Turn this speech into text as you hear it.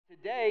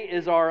Today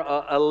is our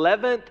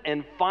 11th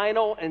and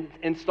final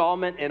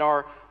installment in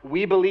our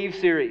We Believe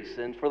series.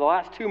 And for the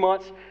last 2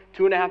 months,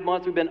 2.5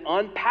 months, we've been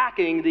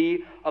unpacking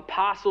the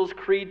Apostles'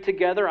 Creed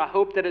together. I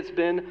hope that it's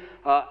been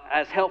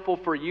as helpful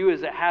for you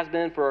as it has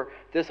been for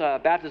this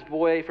Baptist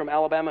boy from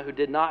Alabama who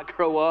did not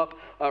grow up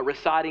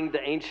reciting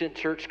the ancient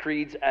church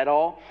creeds at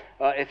all.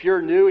 If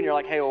you're new and you're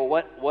like, hey,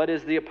 well, what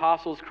is the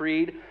Apostles'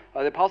 Creed?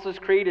 The Apostles'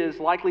 Creed is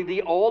likely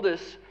the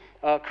oldest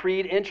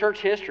creed in church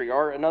history,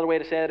 or another way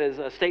to say it is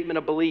a statement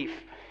of belief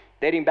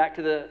dating back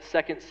to the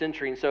 2nd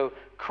century. And so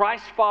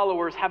Christ's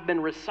followers have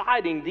been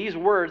reciting these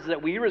words that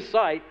we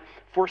recite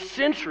for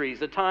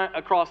centuries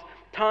across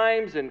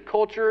times and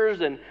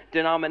cultures and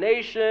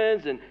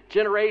denominations and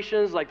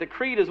generations. Like the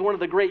creed is one of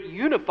the great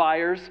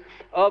unifiers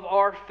of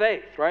our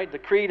faith, right? The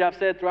creed, I've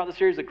said throughout the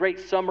series, is a great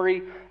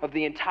summary of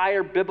the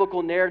entire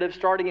biblical narrative,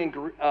 starting in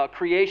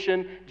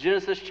creation,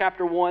 Genesis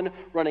chapter 1,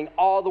 running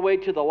all the way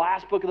to the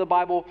last book of the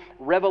Bible,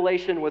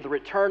 Revelation, with the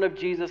return of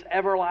Jesus,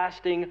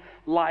 everlasting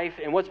life.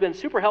 And what's been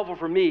super helpful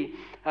for me,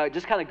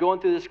 just kind of going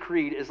through this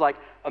creed, is like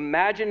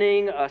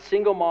imagining a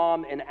single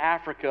mom in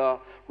Africa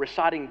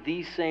reciting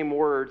these same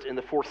words in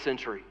the 4th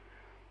century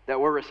that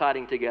we're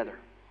reciting together.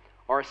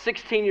 Or a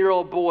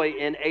 16-year-old boy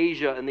in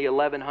Asia in the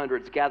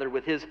 1100s gathered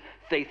with his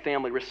faith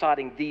family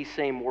reciting these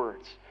same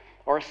words.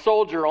 Or a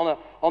soldier on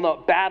the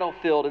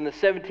battlefield in the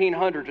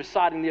 1700s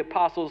reciting the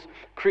Apostles'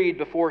 Creed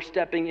before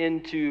stepping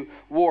into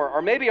war.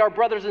 Or maybe our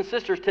brothers and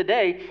sisters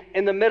today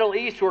in the Middle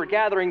East who are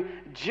gathering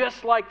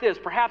just like this,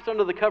 perhaps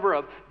under the cover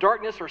of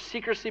darkness or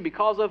secrecy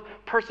because of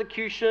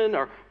persecution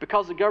or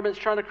because the government's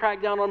trying to crack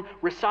down on them,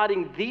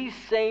 reciting these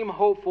same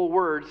hopeful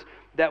words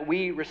that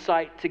we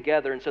recite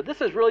together. And so this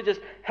has really just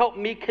helped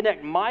me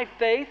connect my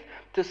faith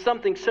to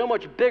something so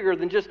much bigger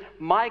than just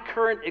my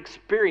current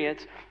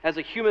experience as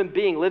a human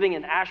being living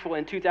in Asheville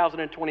in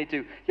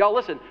 2022. Y'all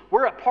listen,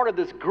 we're a part of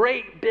this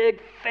great big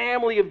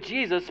family of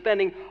Jesus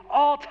spanning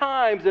all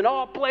times and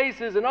all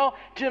places and all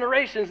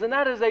generations, and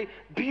that is a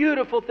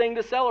beautiful thing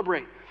to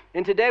celebrate.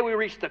 And today we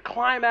reach the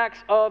climax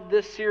of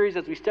this series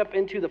as we step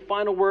into the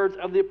final words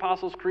of the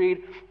Apostles'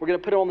 Creed. We're going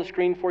to put it on the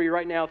screen for you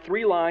right now,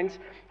 3 lines.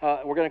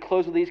 We're going to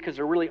close with these because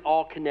they're really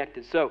all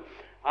connected. So,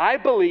 I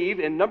believe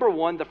in number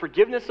 1, the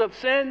forgiveness of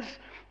sins,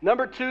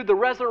 number 2, the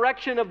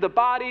resurrection of the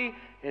body,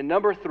 and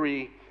number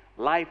 3,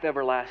 life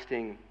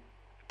everlasting.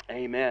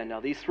 Amen. Now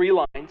these 3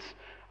 lines,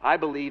 I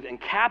believe,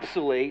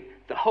 encapsulate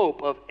the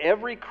hope of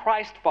every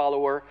Christ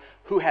follower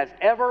who has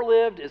ever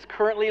lived, is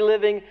currently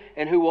living,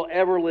 and who will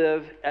ever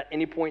live at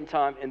any point in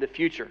time in the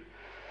future.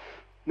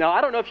 Now, I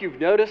don't know if you've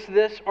noticed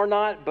this or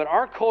not, but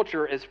our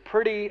culture is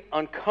pretty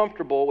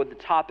uncomfortable with the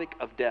topic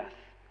of death.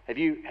 Have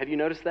you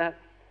noticed that?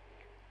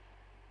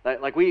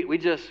 Like we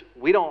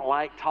don't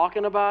like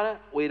talking about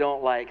it. We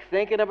don't like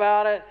thinking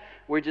about it.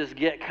 We just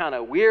get kind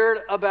of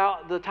weird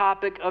about the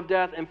topic of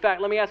death. In fact,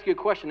 let me ask you a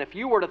question. If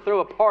you were to throw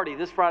a party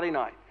this Friday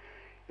night,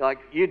 like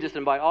you just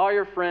invite all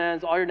your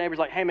friends, all your neighbors,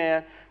 like, hey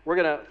man, we're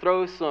going to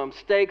throw some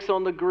steaks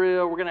on the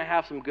grill. We're going to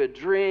have some good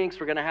drinks.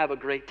 We're going to have a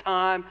great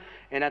time.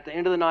 And at the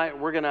end of the night,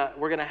 we're going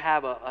to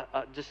have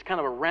a just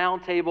kind of a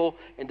round table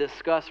and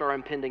discuss our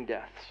impending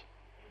deaths.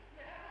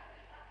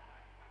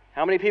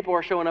 How many people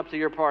are showing up to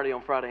your party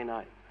on Friday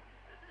night?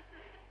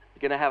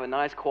 You're going to have a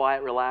nice,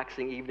 quiet,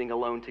 relaxing evening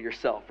alone to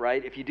yourself,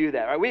 right? If you do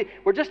that, right?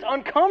 We're just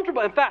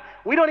uncomfortable. In fact,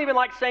 we don't even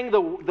like saying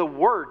the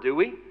word, do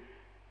we?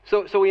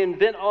 So we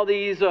invent all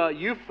these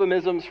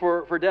euphemisms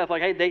for death.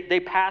 Like, hey, they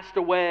passed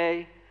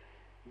away.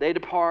 They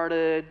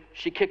departed.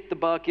 She kicked the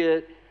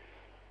bucket.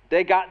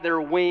 They got their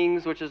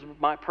wings, which is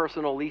my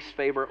personal least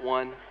favorite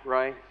one,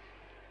 right?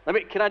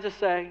 Can I just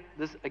say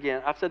this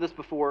again? I've said this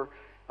before.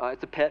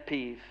 It's a pet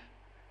peeve.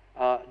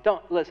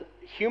 Listen,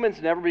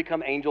 humans never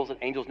become angels and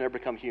angels never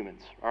become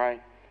humans, all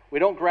right? We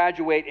don't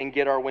graduate and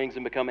get our wings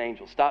and become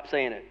angels. Stop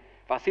saying it.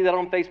 If I see that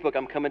on Facebook,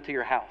 I'm coming to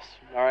your house,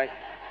 all right?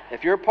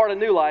 If you're a part of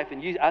New Life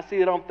and I see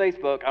it on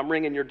Facebook, I'm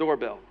ringing your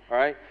doorbell, all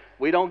right?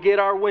 We don't get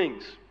our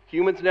wings.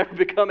 Humans never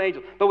become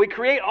angels. But we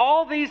create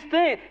all these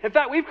things. In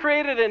fact, we've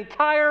created an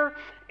entire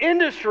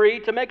industry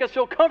to make us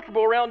feel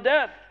comfortable around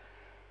death.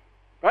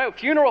 Right,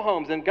 funeral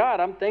homes, and God,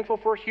 I'm thankful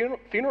for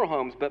funeral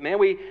homes, but man,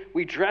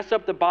 we dress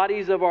up the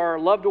bodies of our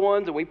loved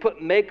ones and we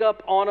put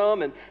makeup on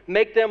them and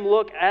make them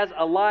look as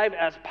alive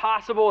as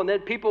possible, and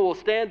then people will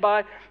stand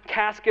by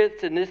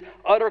caskets and this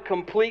utter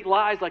complete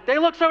lies like, they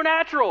look so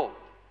natural.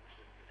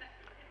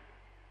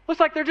 Looks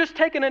like they're just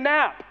taking a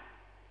nap.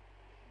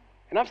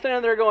 And I'm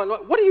standing there going,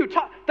 what are you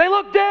talking? They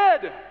look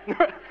dead.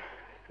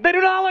 They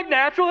do not look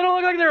natural. They don't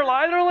look like they're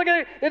alive.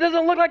 It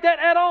doesn't look like that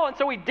at all. And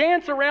so we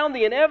dance around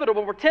the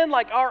inevitable, pretend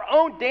like our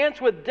own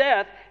dance with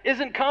death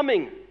isn't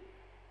coming.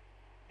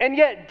 And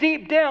yet,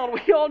 deep down,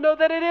 we all know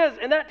that it is.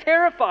 And that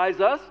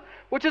terrifies us,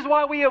 which is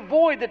why we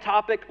avoid the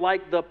topic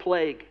like the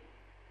plague.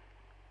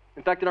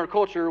 In fact, in our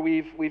culture,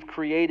 we've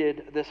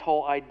created this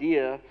whole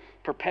idea,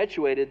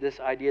 perpetuated this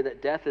idea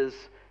that death is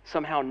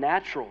somehow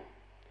natural.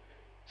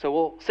 So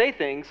we'll say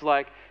things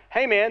like,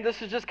 hey man,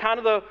 this is just kind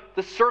of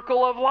the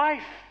circle of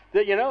life.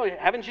 That,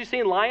 haven't you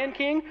seen Lion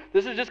King?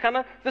 This is just kind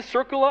of the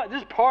circle,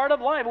 this part of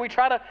life. We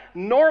try to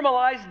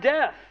normalize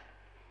death.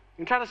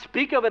 and try to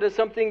speak of it as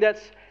something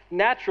that's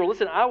natural.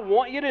 Listen, I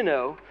want you to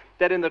know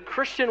that in the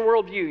Christian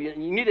worldview,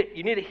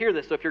 you need to hear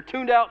this. So if you're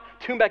tuned out,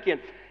 tune back in.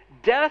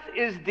 Death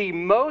is the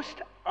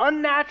most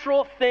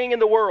unnatural thing in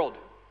the world.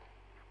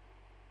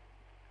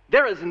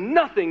 There is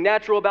nothing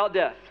natural about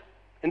death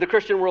in the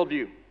Christian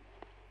worldview.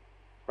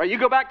 Right? You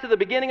go back to the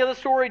beginning of the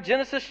story,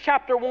 Genesis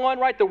chapter 1,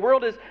 right? The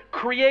world is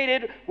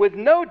created with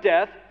no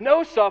death,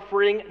 no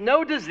suffering,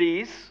 no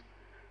disease.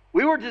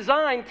 We were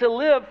designed to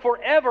live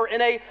forever in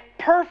a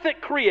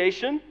perfect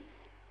creation,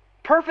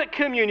 perfect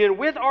communion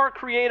with our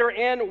Creator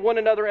and one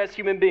another as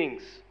human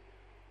beings.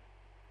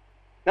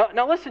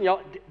 Now listen,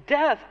 y'all,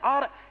 death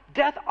ought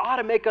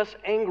to make us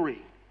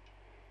angry.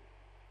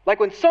 Like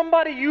when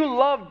somebody you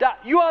love dies,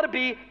 you ought to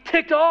be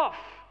ticked off.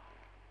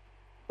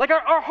 Like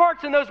our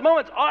hearts in those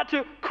moments ought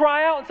to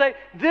cry out and say,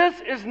 this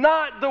is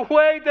not the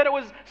way that it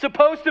was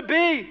supposed to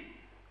be.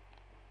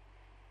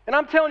 And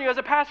I'm telling you, as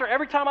a pastor,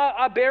 every time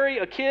I bury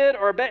a kid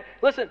or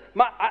listen,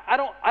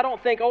 I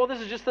don't think, oh,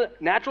 this is just the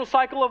natural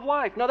cycle of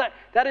life. No,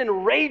 that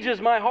enrages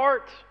my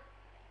heart.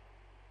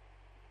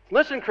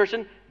 Listen,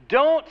 Christian,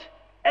 don't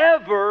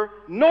ever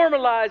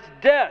normalize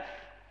death.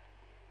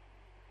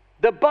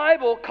 The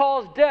Bible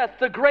calls death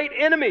the great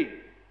enemy.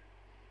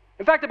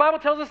 In fact, the Bible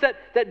tells us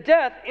that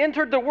death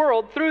entered the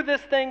world through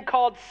this thing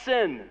called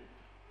sin.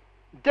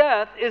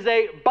 Death is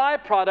a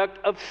byproduct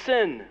of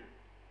sin.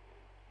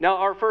 Now,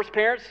 our first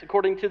parents,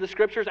 according to the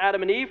scriptures,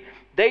 Adam and Eve,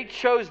 they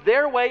chose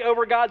their way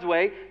over God's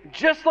way,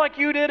 just like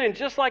you did and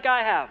just like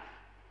I have.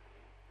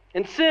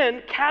 And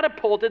sin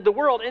catapulted the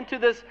world into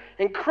this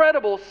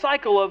incredible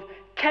cycle of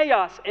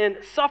chaos and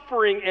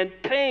suffering and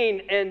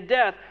pain and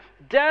death.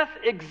 Death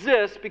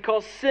exists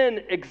because sin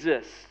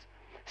exists.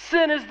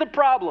 Sin is the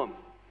problem.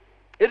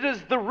 It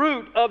is the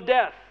root of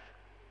death.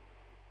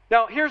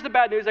 Now, here's the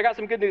bad news. I got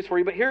some good news for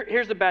you, but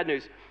here's the bad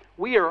news.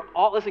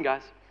 Listen,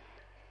 guys,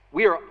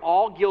 we are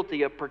all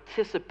guilty of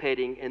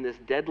participating in this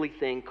deadly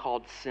thing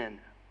called sin.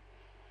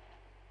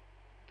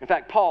 In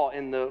fact, Paul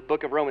in the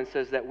book of Romans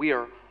says that we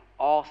are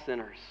all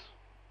sinners,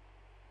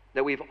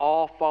 that we've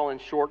all fallen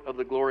short of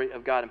the glory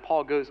of God. And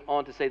Paul goes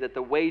on to say that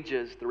the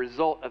wages, the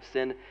result of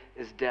sin,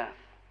 is death.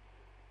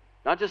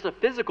 Not just a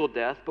physical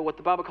death, but what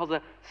the Bible calls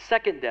a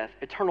second death,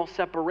 eternal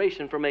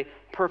separation from a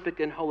perfect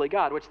and holy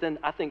God, which then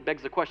I think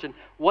begs the question,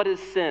 what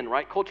is sin,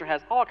 right? Culture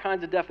has all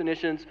kinds of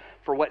definitions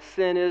for what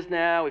sin is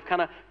now. We've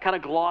kind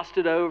of glossed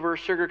it over,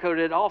 sugarcoated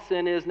it. All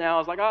sin is now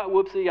is like, oh,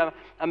 whoopsie,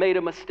 I made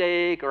a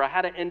mistake, or I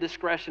had an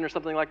indiscretion or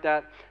something like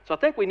that. So I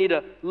think we need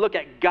to look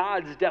at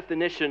God's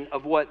definition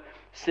of what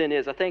sin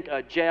is. I think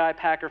J.I.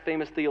 Packer,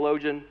 famous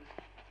theologian,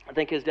 I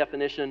think his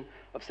definition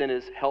of sin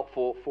is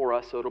helpful for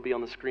us, so it'll be on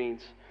the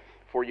screens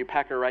for you.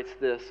 Packer writes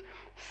this: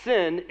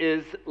 sin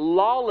is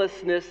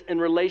lawlessness in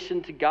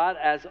relation to God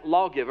as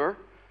lawgiver,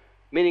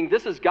 meaning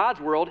this is God's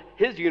world,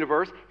 His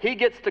universe. He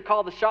gets to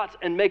call the shots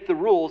and make the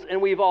rules,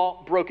 and we've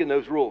all broken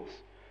those rules.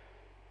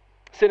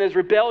 Sin is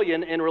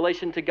rebellion in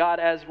relation to God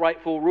as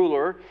rightful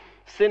ruler.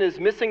 Sin is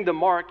missing the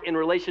mark in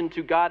relation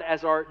to God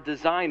as our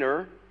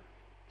designer.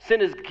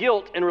 Sin is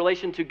guilt in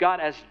relation to God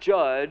as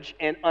judge,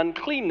 and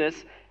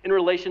uncleanness in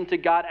relation to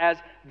God as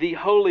the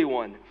Holy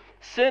One.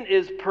 Sin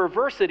is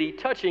perversity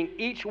touching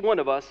each one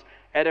of us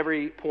at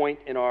every point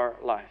in our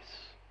lives.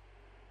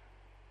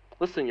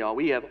 Listen, y'all,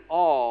 we have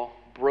all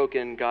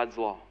broken God's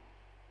law.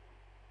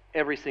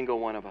 Every single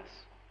one of us.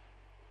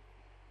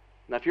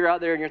 Now, if you're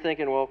out there and you're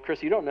thinking, well,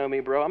 Chris, you don't know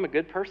me, bro. I'm a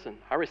good person.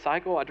 I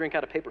recycle. I drink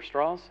out of paper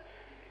straws.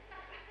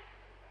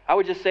 I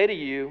would just say to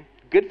you,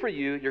 good for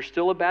you. You're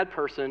still a bad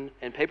person,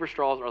 and paper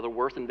straws are the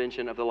worst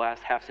invention of the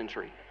last half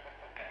century.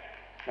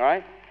 All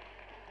right?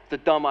 It's a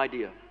dumb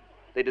idea.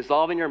 They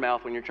dissolve in your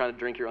mouth when you're trying to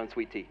drink your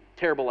unsweet tea.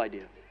 Terrible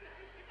idea.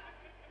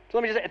 So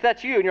let me just, if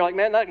that's you and you're like,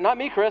 man, not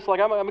me, Chris, like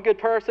I'm a good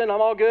person, I'm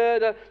all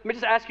good. Let me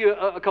just ask you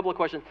a couple of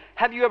questions.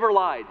 Have you ever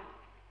lied?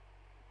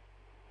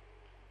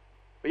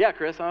 Well, yeah,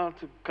 Chris, a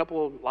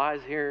couple of lies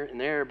here and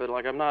there, but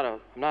like I'm not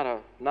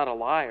a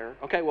liar.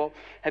 Okay, well,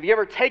 have you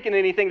ever taken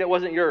anything that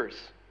wasn't yours?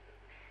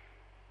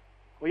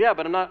 Well, yeah,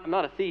 but I'm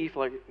not a thief.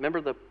 Like,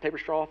 remember the paper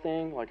straw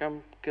thing? Like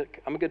I'm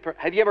a good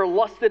person. Have you ever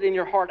lusted in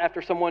your heart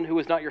after someone who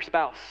was not your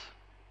spouse?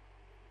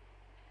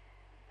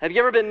 Have you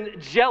ever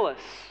been jealous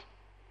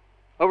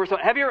over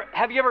someone? Have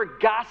you ever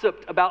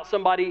gossiped about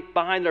somebody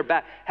behind their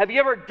back? Have you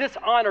ever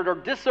dishonored or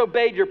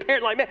disobeyed your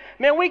parent? Like,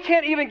 man, we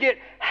can't even get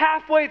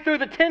halfway through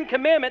the 10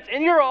 Commandments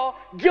and you're all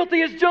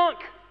guilty as junk.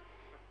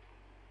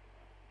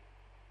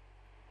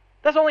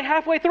 That's only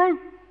halfway through.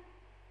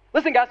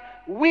 Listen, guys,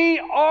 we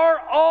are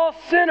all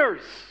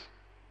sinners.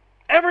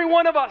 Every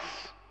one of us.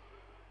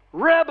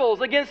 Rebels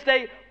against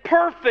a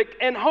perfect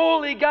and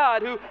holy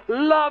God who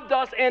loved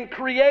us and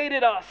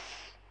created us.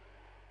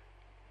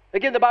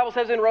 Again, the Bible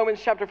says in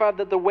Romans chapter 5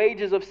 that the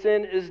wages of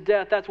sin is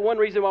death. That's one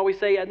reason why we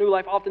say at New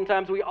Life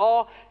oftentimes we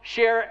all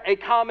share a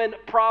common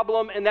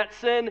problem, and that's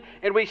sin,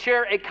 and we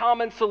share a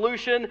common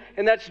solution,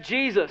 and that's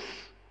Jesus.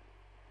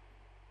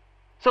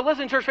 So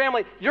listen, church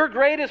family, your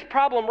greatest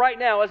problem right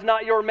now is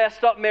not your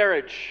messed up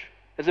marriage,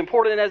 as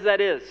important as that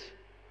is.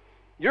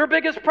 Your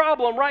biggest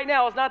problem right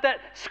now is not that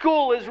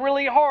school is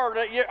really hard,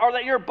 or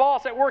that your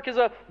boss at work is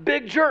a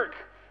big jerk,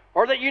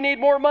 or that you need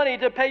more money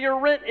to pay your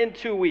rent in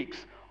 2 weeks.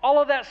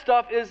 All of that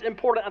stuff is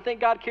important. I think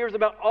God cares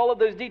about all of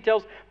those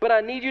details, but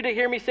I need you to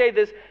hear me say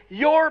this.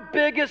 Your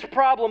biggest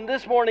problem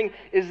this morning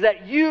is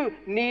that you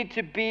need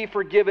to be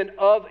forgiven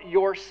of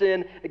your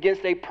sin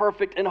against a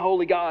perfect and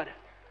holy God.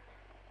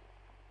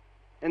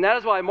 And that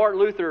is why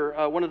Martin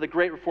Luther, one of the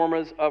great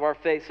reformers of our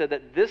faith, said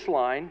that this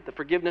line, the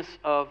forgiveness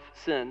of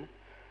sin,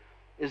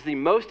 is the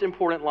most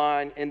important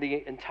line in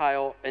the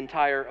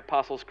entire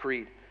Apostles'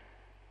 Creed.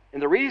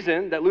 And the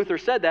reason that Luther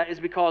said that is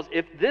because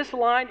if this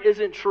line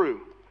isn't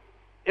true,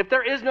 if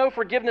there is no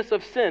forgiveness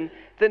of sin,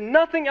 then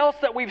nothing else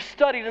that we've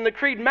studied in the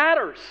Creed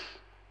matters.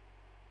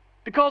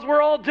 Because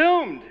we're all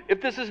doomed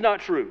if this is not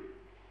true.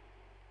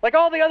 Like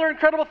all the other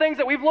incredible things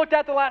that we've looked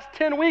at the last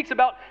 10 weeks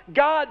about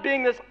God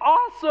being this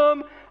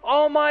awesome,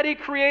 almighty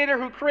creator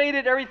who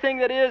created everything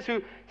that is,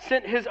 who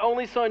sent his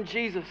only son,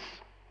 Jesus,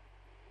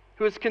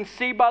 who was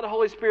conceived by the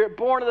Holy Spirit,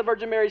 born of the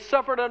Virgin Mary,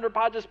 suffered under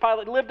Pontius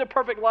Pilate, lived a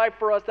perfect life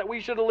for us that we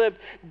should have lived,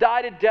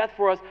 died a death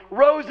for us,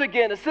 rose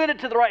again, ascended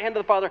to the right hand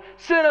of the Father,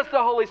 sent us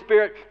the Holy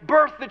Spirit,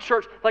 birthed the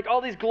church, like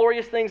all these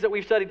glorious things that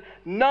we've studied.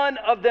 None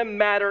of them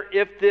matter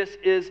if this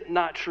is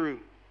not true.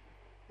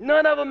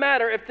 None of them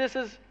matter if this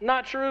is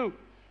not true.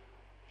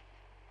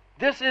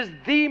 This is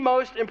the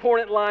most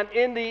important line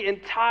in the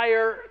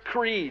entire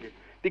creed.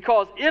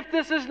 Because if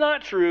this is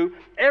not true,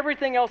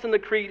 everything else in the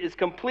creed is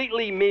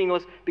completely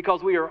meaningless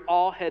because we are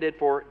all headed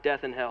for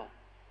death and hell.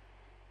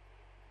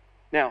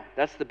 Now,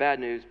 that's the bad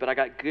news, but I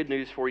got good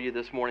news for you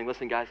this morning.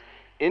 Listen, guys.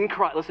 In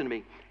Christ, listen to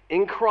me.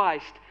 In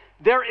Christ,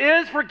 there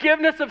is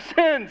forgiveness of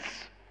sins.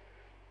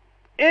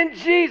 In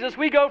Jesus,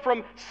 we go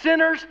from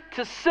sinners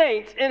to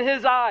saints in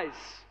his eyes.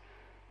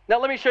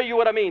 Now, let me show you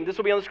what I mean. This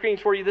will be on the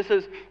screens for you. This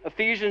is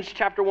Ephesians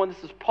chapter 1.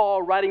 This is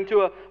Paul writing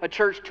to a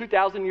church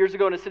 2,000 years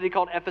ago in a city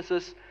called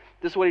Ephesus.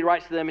 This is what he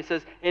writes to them. He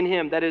says, in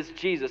him, that is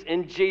Jesus,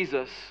 in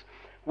Jesus,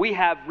 we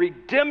have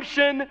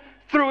redemption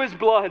through his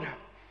blood,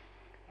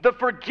 the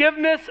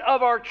forgiveness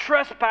of our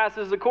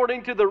trespasses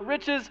according to the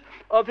riches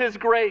of his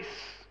grace.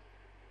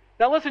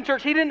 Now listen,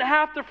 church, he didn't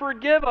have to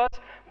forgive us,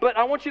 but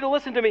I want you to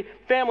listen to me,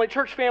 family,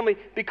 church family,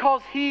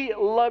 because he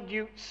loved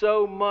you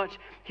so much.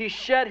 He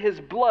shed his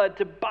blood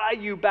to buy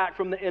you back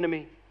from the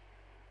enemy.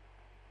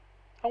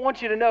 I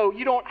want you to know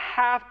you don't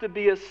have to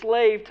be a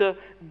slave to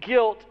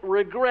guilt,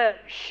 regret,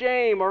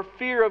 shame, or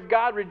fear of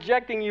God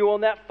rejecting you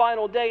on that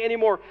final day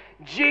anymore.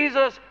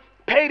 Jesus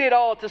paid it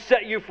all to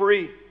set you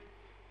free.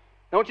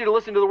 I want you to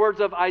listen to the words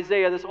of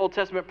Isaiah, this Old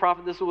Testament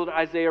prophet. This is what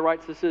Isaiah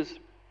writes. This is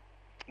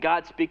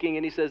God speaking,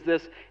 and he says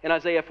this in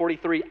Isaiah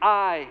 43,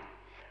 I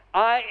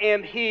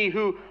am he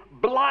who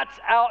blots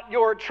out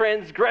your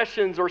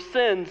transgressions or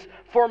sins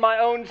for my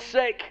own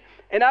sake,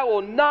 and I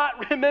will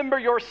not remember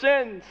your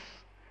sins.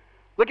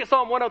 Look at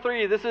Psalm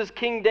 103. This is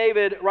King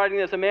David writing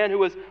this, a man who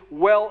was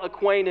well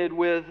acquainted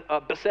with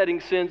besetting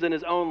sins in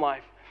his own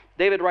life.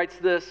 David writes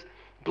this,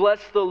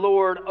 bless the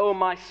Lord, O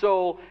my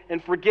soul,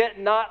 and forget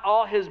not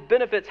all his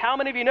benefits. How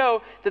many of you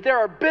know that there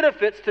are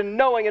benefits to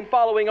knowing and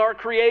following our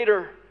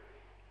Creator?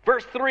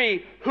 Verse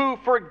 3,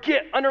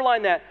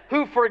 underline that,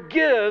 who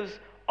forgives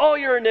all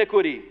your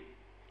iniquity,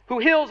 who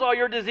heals all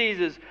your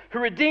diseases, who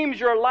redeems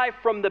your life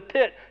from the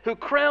pit, who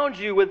crowns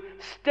you with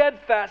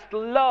steadfast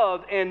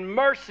love and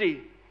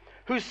mercy,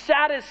 who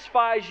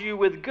satisfies you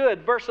with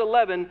good. Verse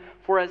 11,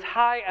 for as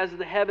high as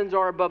the heavens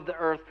are above the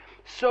earth,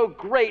 so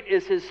great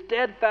is his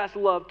steadfast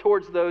love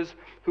towards those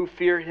who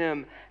fear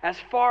him. As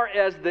far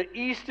as the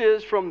east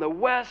is from the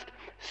west,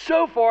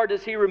 so far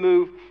does he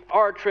remove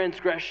our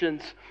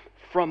transgressions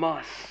from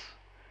us.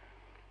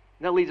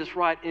 And that leads us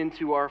right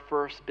into our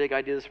first big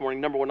idea this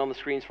morning. Number one on the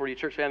screens for you,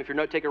 church family. If you're a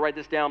note taker, write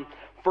this down.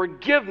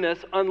 Forgiveness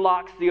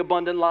unlocks the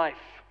abundant life.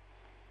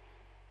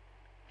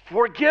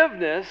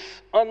 Forgiveness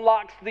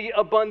unlocks the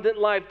abundant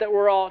life that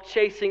we're all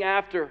chasing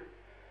after.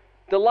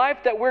 The life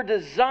that we're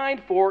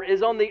designed for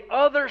is on the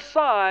other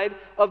side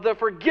of the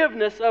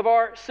forgiveness of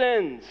our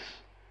sins.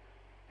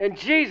 And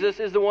Jesus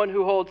is the one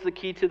who holds the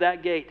key to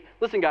that gate.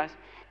 Listen, guys,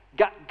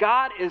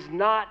 God is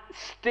not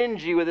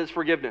stingy with his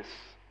forgiveness.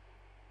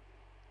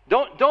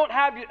 Don't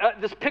have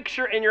this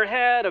picture in your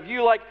head of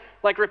you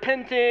like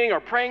repenting or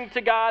praying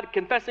to God,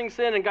 confessing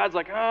sin, and God's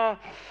like, I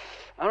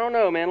don't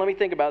know, man, let me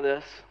think about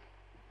this.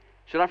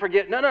 Should I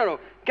forget? No.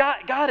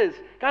 God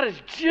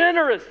is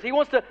generous. He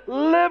wants to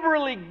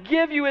liberally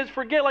give you his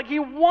forgiveness. Like he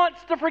wants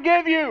to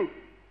forgive you.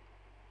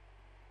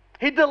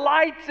 He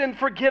delights in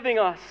forgiving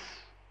us.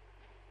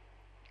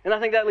 And I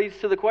think that leads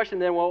to the question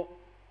then, well,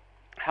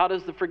 how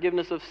does the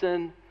forgiveness of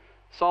sin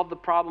solve the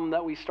problem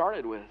that we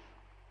started with?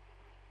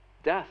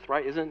 Death,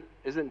 right?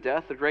 Isn't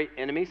death the great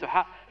enemy? So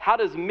how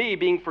does me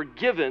being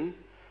forgiven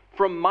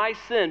from my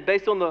sin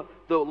based on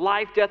the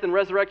life, death, and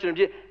resurrection of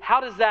Jesus,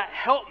 how does that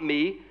help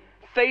me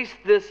face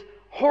this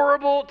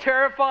horrible,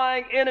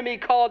 terrifying enemy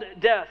called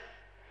death?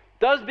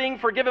 Does being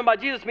forgiven by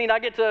Jesus mean I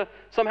get to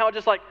somehow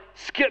just like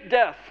skip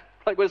death?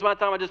 Like when it's my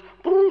time, I just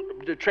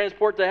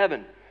transport to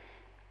heaven?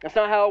 That's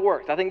not how it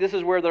works. I think this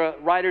is where the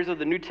writers of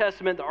the New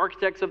Testament, the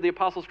architects of the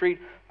Apostles' Creed,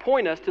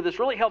 point us to this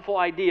really helpful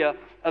idea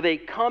of a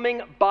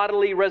coming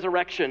bodily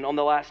resurrection on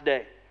the last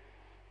day.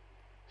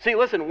 See,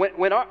 listen,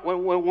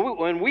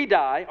 when we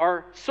die,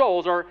 our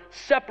souls are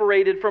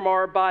separated from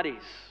our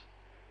bodies.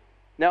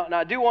 Now,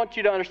 I do want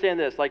you to understand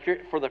this.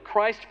 Like for the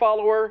Christ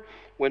follower,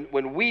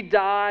 when we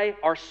die,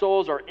 our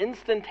souls are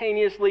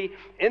instantaneously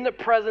in the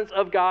presence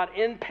of God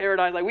in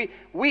paradise. Like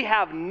we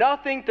have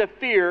nothing to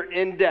fear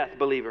in death,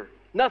 believer.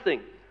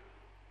 Nothing.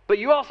 But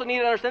you also need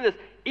to understand this.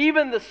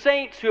 Even the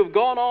saints who have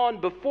gone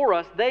on before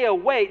us, they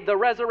await the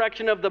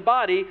resurrection of the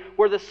body,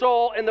 where the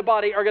soul and the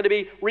body are going to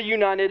be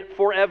reunited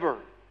forever.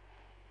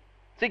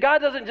 See, God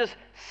doesn't just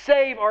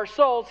save our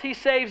souls, He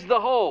saves the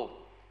whole.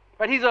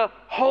 Right? He's a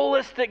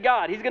holistic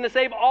God. He's going to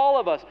save all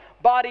of us,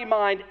 body,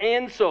 mind,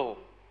 and soul.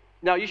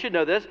 Now, you should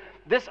know this.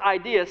 This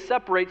idea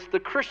separates the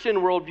Christian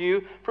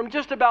worldview from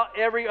just about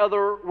every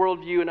other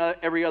worldview and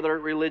every other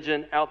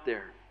religion out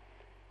there.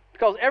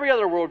 Because every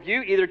other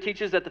worldview either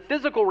teaches that the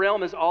physical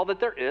realm is all that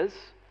there is.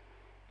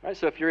 Right?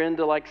 So if you're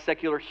into like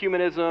secular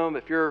humanism,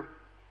 if you're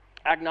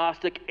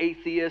agnostic,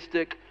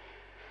 atheistic,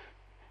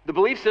 the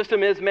belief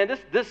system is, man,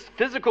 this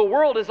physical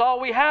world is all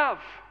we have.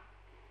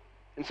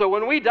 And so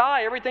when we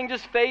die, everything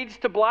just fades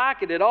to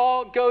black and it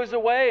all goes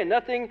away and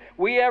nothing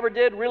we ever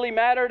did really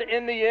mattered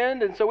in the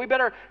end. And so we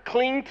better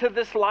cling to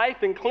this life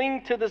and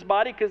cling to this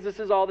body because this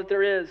is all that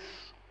there is.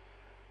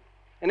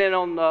 And then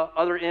on the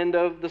other end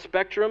of the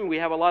spectrum, we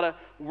have a lot of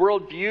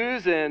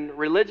worldviews and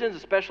religions,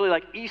 especially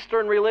like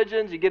Eastern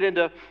religions. You get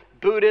into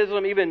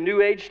Buddhism, even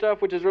New Age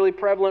stuff, which is really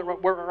prevalent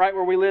right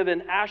where we live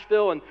in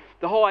Asheville. And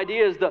the whole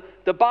idea is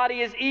the body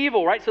is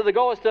evil, right? So the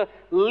goal is to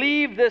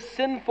leave this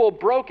sinful,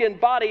 broken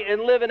body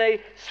and live in a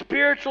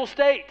spiritual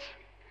state.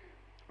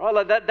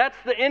 Right? That's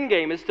the end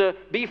game, is to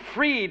be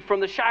freed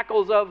from the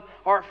shackles of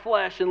our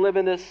flesh and live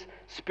in this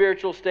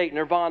spiritual state,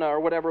 nirvana,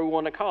 or whatever we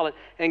want to call it.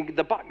 And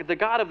the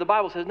God of the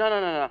Bible says,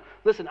 no.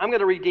 Listen, I'm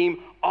going to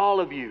redeem all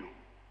of you.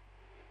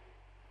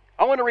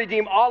 I want to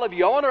redeem all of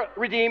you. I want to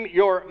redeem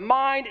your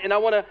mind, and I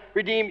want to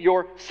redeem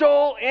your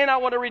soul, and I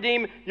want to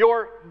redeem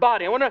your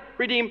body. I want to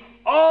redeem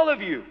all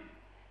of you.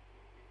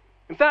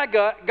 In fact,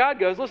 God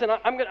goes, listen,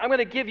 I'm going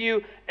to give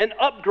you an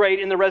upgrade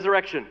in the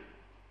resurrection.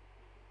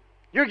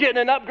 You're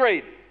getting an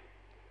upgrade.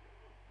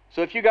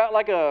 So if you got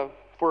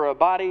for a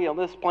body on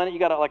this planet, you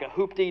got like a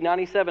hoopty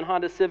 97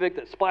 Honda Civic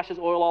that splashes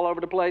oil all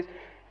over the place,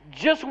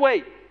 just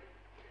wait.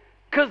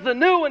 Because the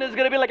new one is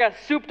going to be like a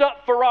souped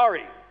up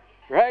Ferrari,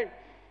 right?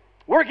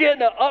 We're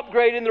getting an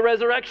upgrade in the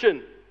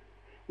resurrection.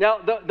 Now,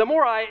 the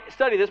more I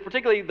study this,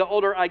 particularly the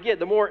older I get,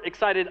 the more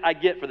excited I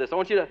get for this. I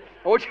want you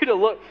to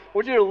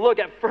look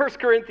at 1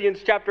 Corinthians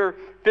chapter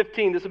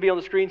 15. This will be on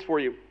the screens for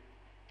you.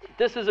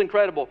 This is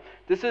incredible.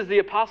 This is the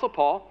Apostle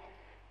Paul,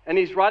 and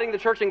he's writing the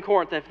church in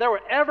Corinth. If there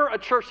were ever a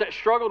church that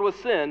struggled with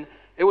sin,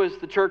 it was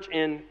the church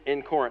in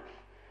Corinth.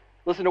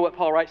 Listen to what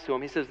Paul writes to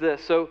him. He says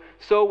this,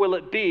 so will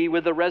it be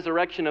with the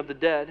resurrection of the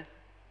dead.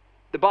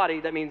 The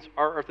body, that means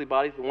our earthly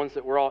bodies, the ones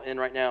that we're all in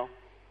right now.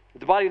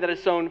 The body that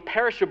is sown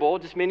perishable,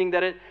 just meaning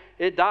that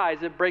it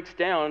dies, it breaks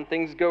down,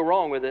 things go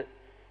wrong with it.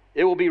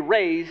 It will be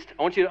raised,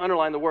 I want you to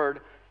underline the word,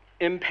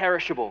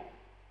 imperishable.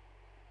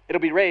 It'll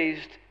be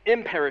raised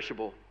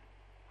imperishable.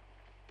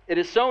 It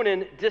is sown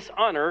in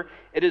dishonor.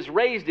 It is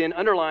raised in,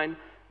 underline,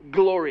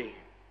 glory.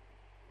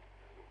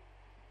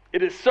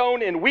 It is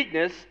sown in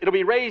weakness. It'll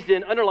be raised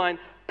in, underline,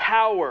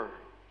 power.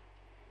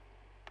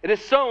 It is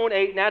sown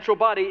a natural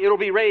body. It'll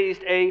be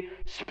raised a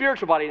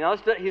spiritual body. Now,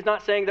 he's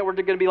not saying that we're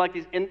going to be like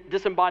these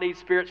disembodied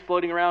spirits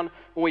floating around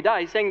when we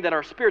die. He's saying that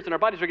our spirits and our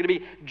bodies are going to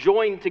be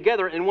joined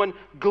together in one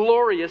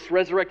glorious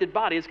resurrected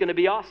body. It's going to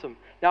be awesome.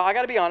 Now, I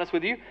got to be honest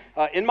with you.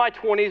 In my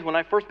 20s, when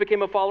I first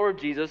became a follower of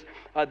Jesus,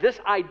 this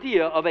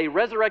idea of a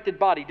resurrected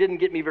body didn't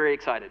get me very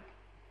excited.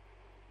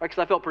 Right?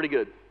 Because I felt pretty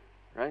good,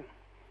 right?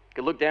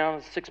 Could look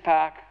down,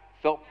 six-pack.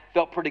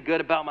 Felt pretty good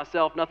about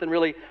myself. Nothing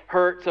really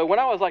hurt. So when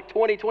I was like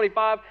 20,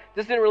 25,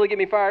 this didn't really get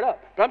me fired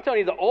up. But I'm telling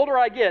you, the older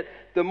I get,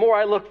 the more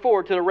I look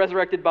forward to the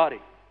resurrected body.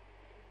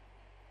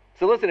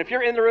 So listen, if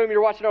you're in the room,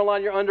 you're watching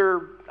online, you're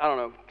under,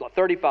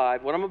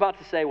 35, what I'm about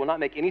to say will not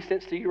make any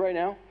sense to you right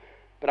now,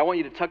 but I want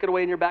you to tuck it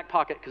away in your back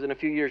pocket because in a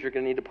few years you're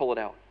going to need to pull it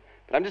out.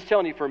 But I'm just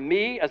telling you, for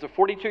me, as a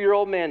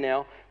 42-year-old man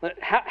now,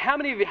 how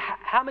many of you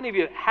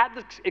have had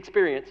this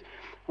experience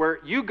where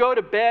you go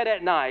to bed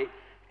at night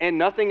and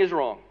nothing is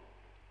wrong?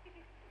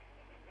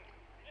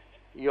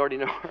 You already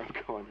know where I'm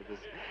going with this.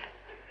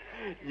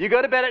 You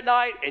go to bed at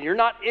night and you're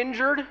not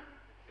injured.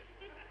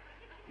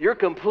 You're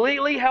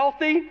completely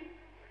healthy.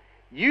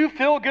 You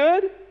feel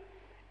good.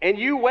 And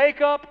you wake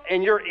up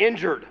and you're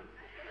injured.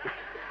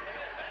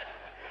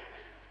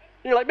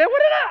 You're like, man,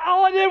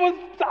 all I did was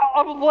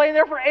I was laying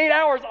there for 8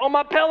 hours on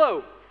my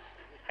pillow.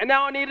 And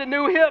now I need a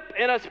new hip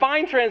and a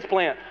spine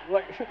transplant.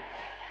 Like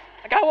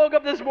I woke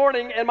up this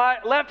morning and my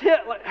left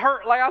hip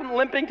hurt like I'm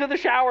limping to the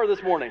shower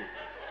this morning.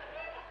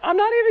 I'm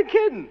not even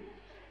kidding.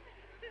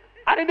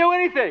 I didn't do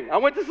anything. I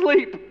went to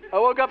sleep. I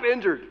woke up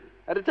injured.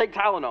 I had to take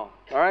Tylenol.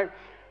 All right.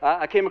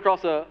 I came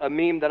across a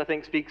meme that I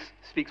think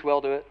speaks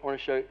well to it. I want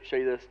to show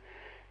you this.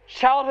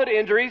 Childhood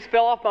injuries,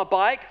 fell off my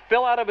bike,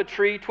 fell out of a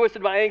tree,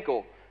 twisted my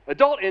ankle.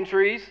 Adult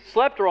injuries,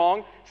 slept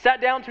wrong, sat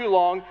down too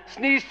long,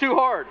 sneezed too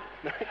hard.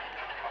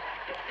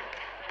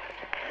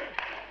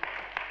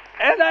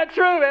 Isn't that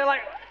true, man?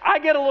 Like, I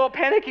get a little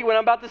panicky when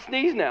I'm about to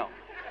sneeze now.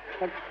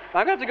 Like,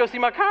 I'm going to have to go see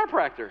my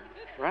chiropractor,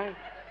 right?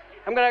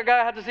 I'm going to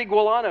have to see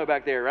Guilano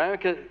back there, right?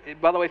 Because,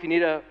 by the way, if you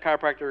need a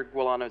chiropractor,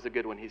 Guilano is a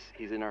good one.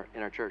 He's in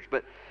our church.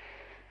 But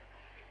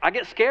I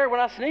get scared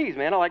when I sneeze,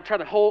 man. I like try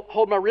to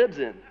hold my ribs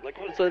in, like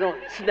so they don't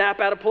snap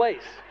out of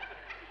place.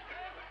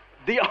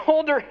 The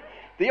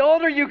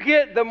older you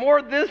get, the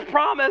more this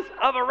promise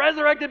of a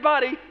resurrected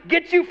body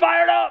gets you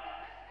fired up.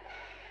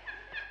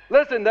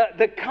 Listen,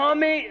 the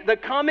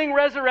coming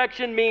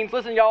resurrection means,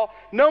 listen, y'all,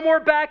 no more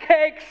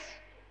backaches,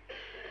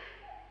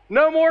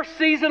 no more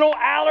seasonal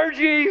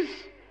allergies,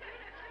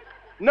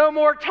 no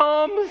more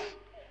Tums,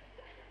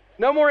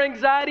 no more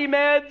anxiety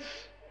meds,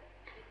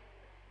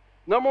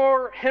 no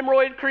more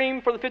hemorrhoid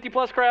cream for the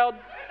 50-plus crowd.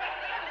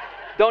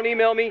 Don't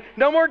email me.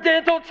 No more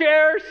dental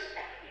chairs.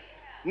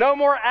 No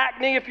more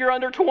acne if you're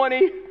under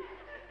 20.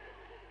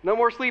 No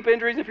more sleep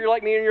injuries if you're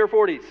like me in your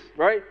 40s,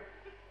 right?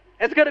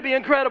 It's going to be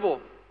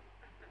incredible.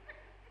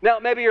 Now,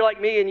 maybe you're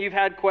like me and you've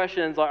had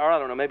questions, or I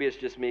don't know, maybe it's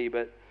just me,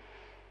 but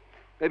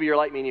maybe you're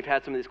like me and you've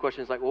had some of these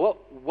questions like, well,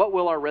 what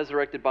will our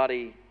resurrected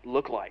body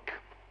look like?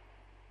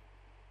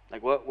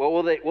 Like, what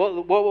will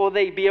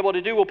they be able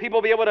to do? Will people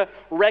be able to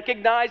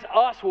recognize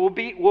us? Will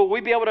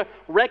we be able to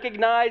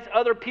recognize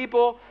other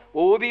people?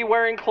 Will we be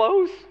wearing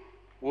clothes?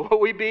 Will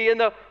we be in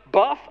the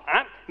buff?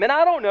 I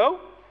don't know.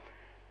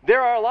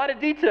 There are a lot of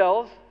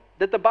details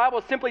that the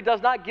Bible simply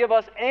does not give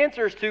us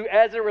answers to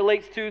as it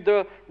relates to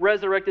the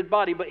resurrected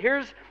body. But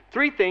here's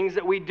 3 things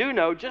that we do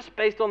know just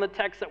based on the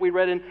text that we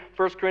read in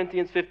 1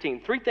 Corinthians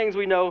 15. 3 things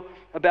we know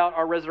about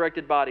our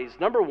resurrected bodies.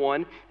 Number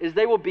 1 is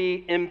they will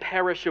be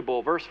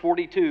imperishable. Verse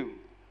 42.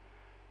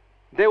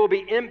 They will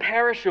be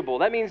imperishable.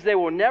 That means they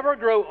will never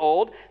grow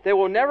old. They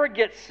will never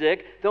get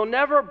sick. They'll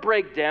never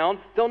break down.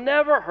 They'll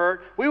never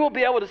hurt. We will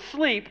be able to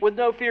sleep with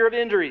no fear of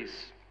injuries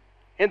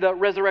in the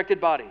resurrected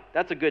body.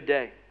 That's a good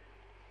day.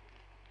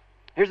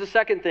 Here's the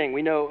second thing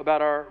we know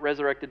about our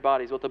resurrected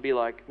bodies, what they'll be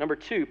like. Number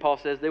 2, Paul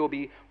says they will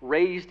be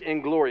raised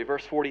in glory,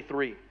 verse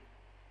 43.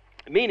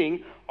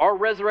 Meaning, our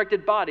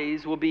resurrected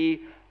bodies will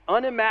be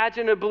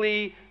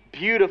unimaginably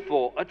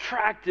beautiful,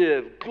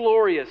 attractive,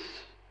 glorious.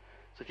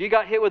 So if you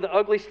got hit with an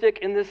ugly stick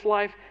in this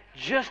life,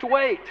 just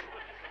wait.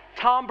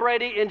 Tom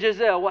Brady and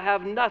Giselle will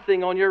have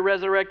nothing on your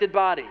resurrected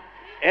body.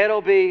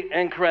 It'll be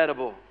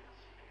incredible.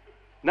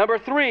 Number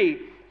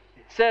 3,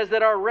 says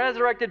that our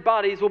resurrected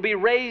bodies will be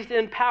raised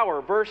in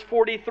power. Verse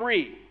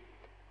 43.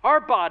 Our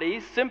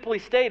bodies, simply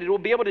stated, will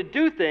be able to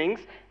do things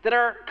that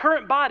our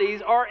current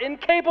bodies are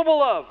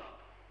incapable of.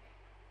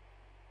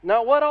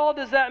 Now, what all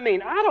does that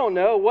mean? I don't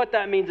know what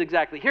that means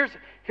exactly. Here's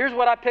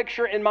what I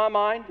picture in my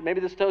mind. Maybe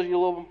this tells you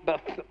a little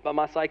about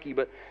my psyche,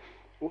 but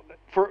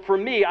for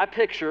me, I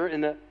picture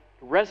in the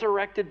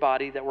resurrected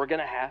body that we're going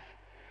to have,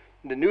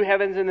 the new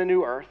heavens and the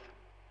new earth,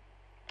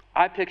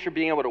 I picture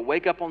being able to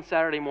wake up on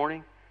Saturday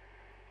morning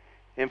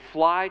and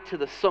fly to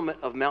the summit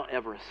of Mount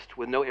Everest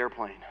with no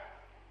airplane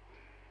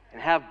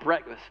and have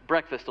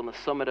breakfast on the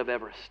summit of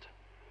Everest.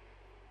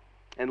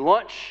 And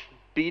lunch,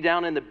 be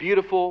down in the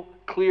beautiful,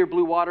 clear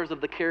blue waters of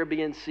the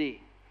Caribbean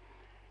Sea,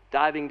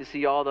 diving to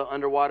see all the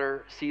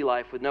underwater sea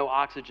life with no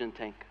oxygen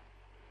tank.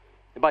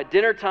 And by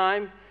dinner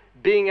time,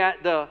 being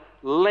at the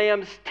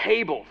Lamb's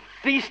table,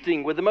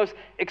 feasting with the most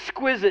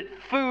exquisite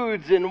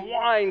foods and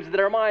wines that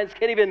our minds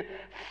can't even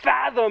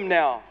fathom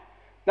now.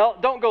 Now,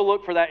 don't go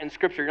look for that in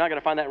Scripture. You're not going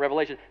to find that in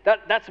Revelation.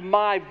 That's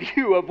my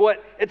view of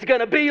what it's going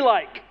to be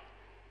like.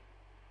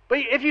 But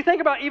if you think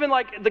about even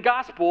like the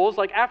Gospels,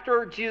 like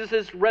after Jesus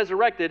is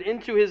resurrected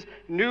into his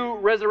new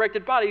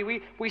resurrected body,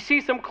 we see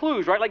some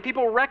clues, right? Like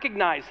people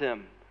recognize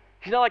him.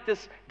 He's not like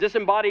this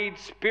disembodied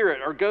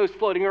spirit or ghost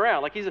floating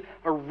around. Like he's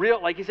a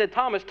real, like he said,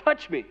 Thomas,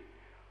 touch me.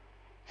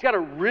 He's got a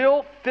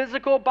real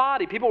physical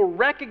body. People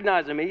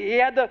recognize him.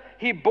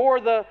 He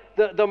bore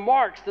the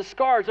marks, the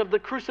scars of the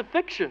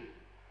crucifixion.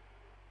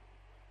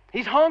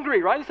 He's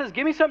hungry, right? He says,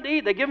 give me something to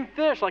eat. They give him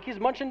fish, like he's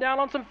munching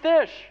down on some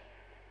fish.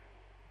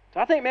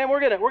 So I think, man, we're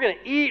gonna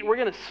eat, we're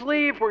gonna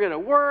sleep, we're gonna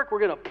work, we're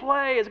gonna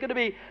play. It's gonna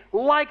be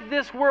like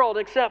this world,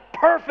 except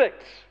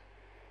perfect.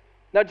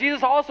 Now,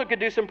 Jesus also could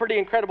do some pretty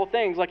incredible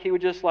things, like he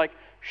would just like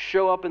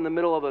show up in the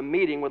middle of a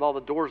meeting with all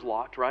the doors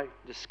locked, right?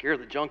 Just scare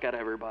the junk out of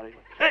everybody.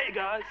 Like, hey,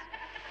 guys.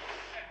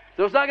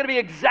 So it's not gonna be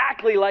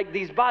exactly like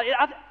these bodies.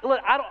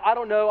 I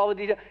don't know all the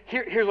details.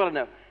 Here's what I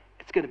know.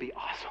 It's gonna be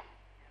awesome.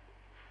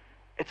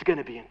 It's going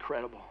to be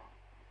incredible.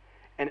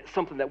 And it's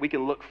something that we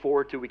can look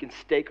forward to. We can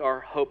stake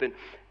our hope in.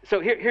 So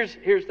here's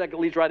that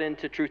leads right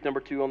into truth number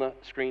 2 on the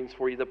screens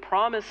for you. The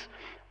promise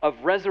of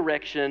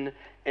resurrection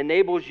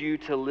enables you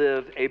to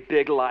live a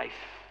big life.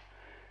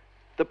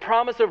 The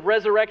promise of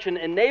resurrection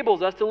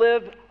enables us to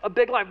live a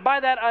big life. By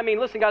that, I mean,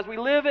 listen, guys, we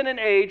live in an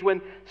age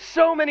when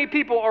so many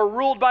people are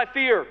ruled by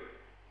fear.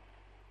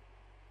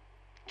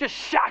 Just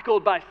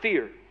shackled by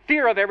fear.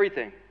 Fear of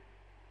everything.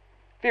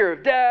 Fear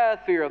of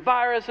death, fear of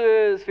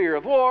viruses, fear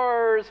of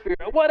wars, fear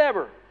of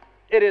whatever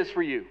it is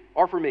for you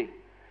or for me.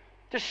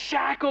 Just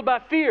shackled by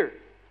fear.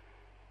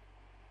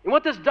 And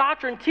what this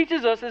doctrine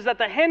teaches us is that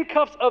the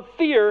handcuffs of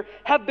fear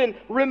have been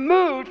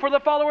removed for the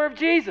follower of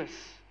Jesus.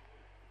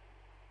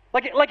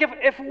 Like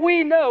if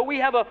we know we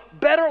have a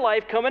better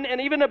life coming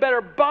and even a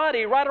better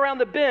body right around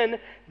the bend,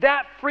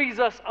 that frees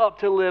us up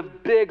to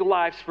live big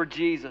lives for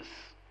Jesus.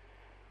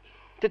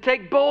 To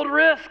take bold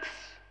risks.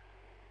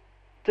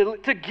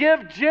 To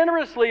give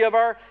generously of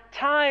our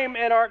time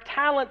and our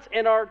talents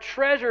and our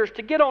treasures.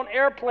 To get on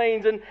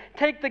airplanes and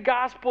take the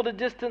gospel to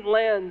distant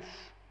lands.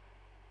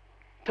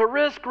 To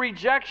risk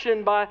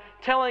rejection by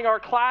telling our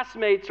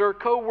classmates or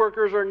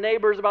coworkers or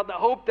neighbors about the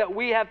hope that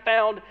we have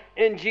found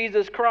in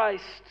Jesus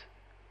Christ.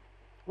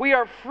 We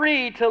are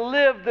free to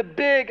live the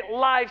big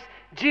lives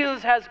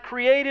Jesus has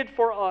created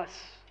for us.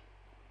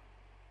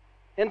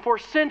 And for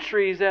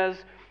centuries, as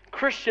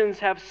Christians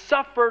have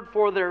suffered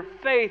for their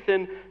faith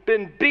and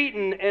been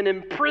beaten and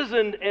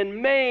imprisoned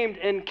and maimed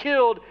and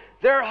killed,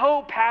 their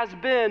hope has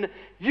been,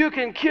 you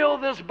can kill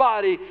this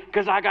body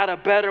because I got a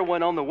better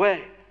one on the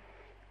way.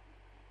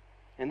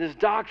 And this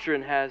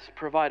doctrine has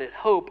provided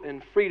hope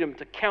and freedom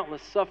to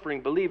countless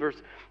suffering believers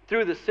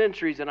through the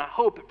centuries, and I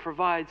hope it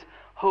provides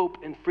hope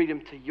and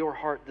freedom to your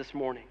heart this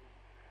morning.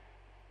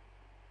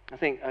 I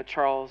think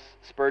Charles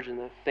Spurgeon,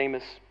 the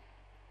famous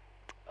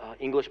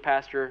English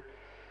pastor,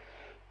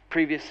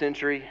 previous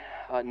century,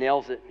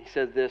 nails it. He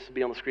says this, will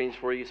be on the screens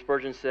for you.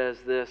 Spurgeon says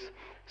this: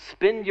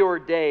 spend your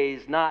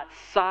days not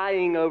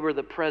sighing over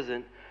the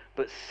present,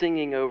 but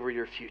singing over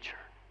your future.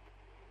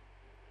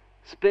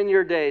 Spend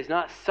your days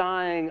not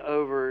sighing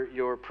over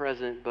your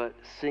present, but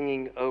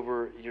singing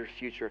over your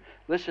future.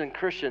 Listen,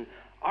 Christian,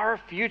 our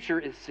future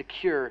is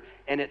secure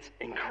and it's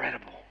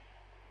incredible.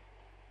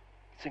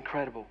 It's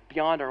incredible,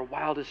 beyond our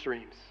wildest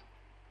dreams.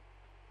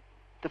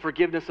 The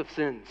forgiveness of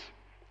sins,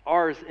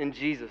 ours in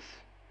Jesus.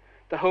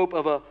 The hope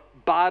of a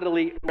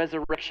bodily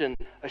resurrection,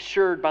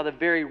 assured by the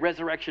very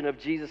resurrection of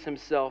Jesus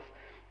himself.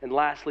 And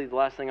lastly, the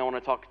last thing I want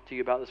to talk to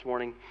you about this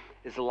morning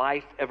is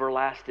life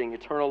everlasting,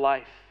 eternal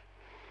life.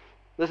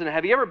 Listen,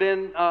 have you ever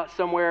been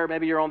somewhere,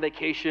 maybe you're on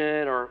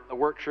vacation or a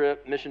work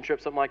trip, mission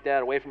trip, something like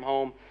that, away from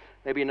home,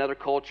 maybe another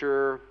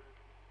culture,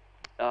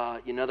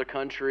 another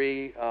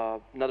country,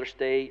 another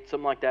state,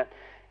 something like that,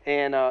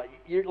 and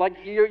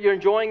you're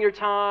enjoying your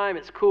time,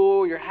 it's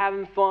cool, you're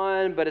having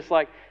fun, but it's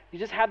like you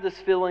just have this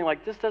feeling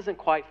like this doesn't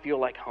quite feel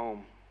like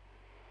home.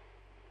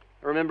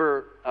 I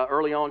remember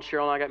early on,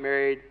 Cheryl and I got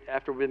married.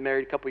 After we've been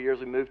married a couple of years,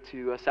 we moved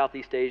to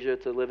Southeast Asia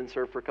to live and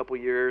serve for a couple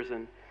of years,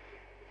 and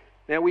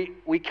man,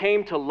 we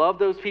came to love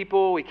those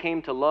people. We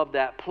came to love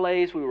that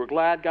place. We were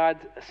glad God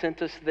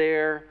sent us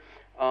there.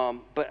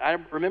 But I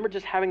remember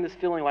just having this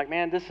feeling like,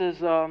 man, this is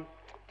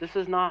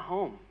not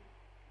home.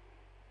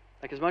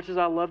 Like, as much as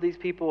I love these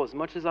people, as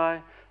much as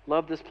I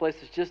love this place,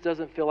 it just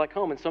doesn't feel like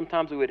home. And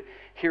sometimes we would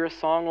hear a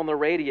song on the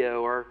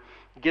radio or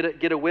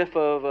get a whiff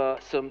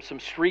of some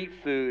street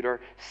food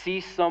or see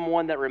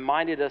someone that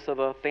reminded us of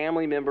a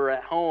family member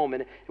at home.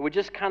 And it would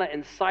just kind of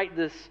incite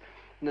this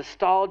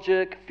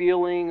nostalgic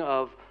feeling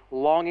of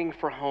longing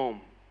for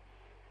home.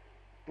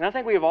 And I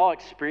think we have all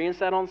experienced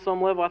that on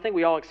some level. I think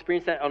we all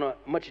experience that on a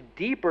much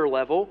deeper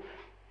level,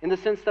 in the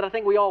sense that I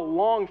think we all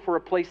long for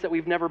a place that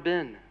we've never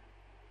been.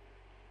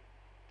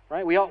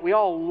 Right? We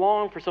all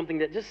long for something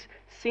that just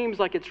seems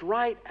like it's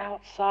right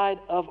outside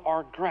of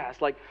our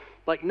grasp.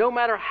 Like no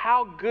matter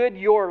how good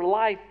your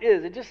life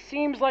is, it just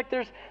seems like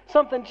there's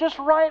something just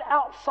right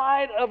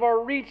outside of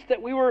our reach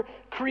that we were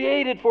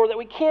created for, that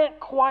we can't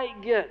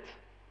quite get.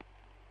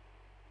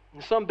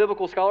 And some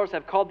biblical scholars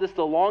have called this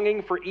the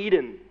longing for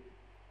Eden,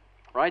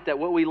 right? That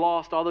what we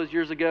lost all those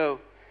years ago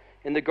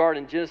in the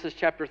garden, Genesis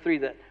chapter 3,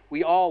 that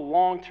we all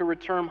long to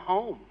return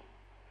home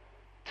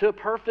to a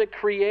perfect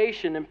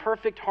creation and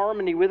perfect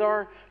harmony with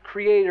our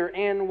Creator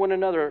and one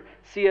another.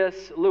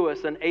 C.S.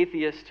 Lewis, an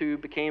atheist who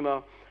became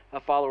a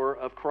follower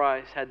of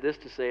Christ, had this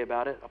to say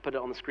about it. I'll put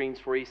it on the screens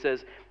for you. He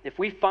says, if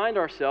we find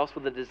ourselves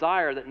with a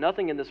desire that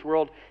nothing in this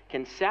world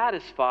can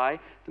satisfy,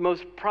 the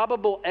most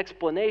probable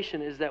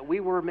explanation is that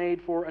we were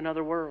made for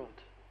another world.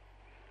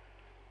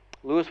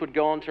 Lewis would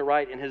go on to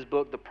write in his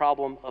book, The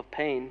Problem of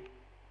Pain,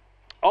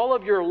 all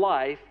of your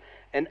life,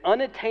 an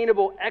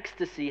unattainable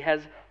ecstasy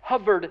has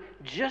hovered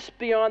just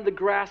beyond the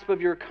grasp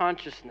of your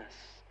consciousness.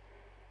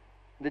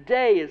 The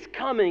day is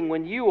coming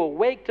when you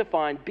awake to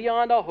find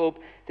beyond all hope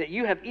that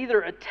you have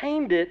either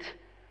attained it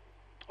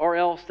or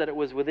else that it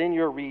was within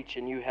your reach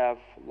and you have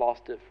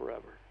lost it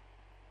forever.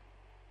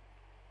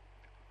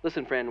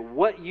 Listen, friend,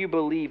 what you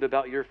believe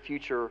about your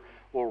future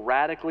will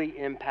radically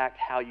impact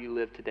how you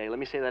live today. Let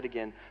me say that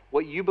again.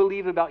 What you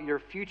believe about your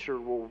future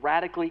will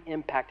radically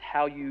impact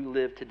how you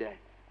live today.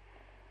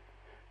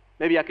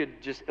 Maybe I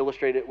could just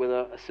illustrate it with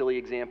a silly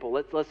example.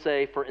 Let's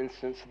say, for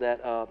instance,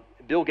 that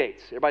Bill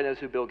Gates, everybody knows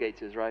who Bill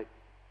Gates is, right?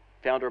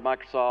 Founder of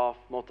Microsoft,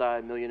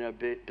 multi-millionaire,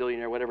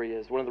 billionaire, whatever he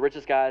is, one of the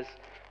richest guys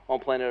on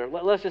planet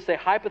Earth. Let's just say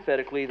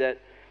hypothetically that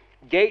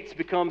Gates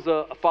becomes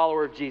a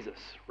follower of Jesus,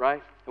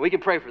 right? And we can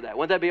pray for that.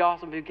 Wouldn't that be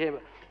awesome if he became a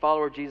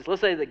follower of Jesus?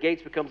 Let's say that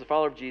Gates becomes a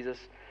follower of Jesus.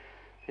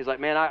 He's like,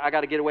 man, I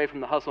got to get away from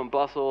the hustle and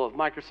bustle of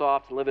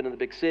Microsoft and living in the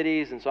big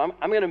cities. And so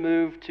I'm going to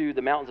move to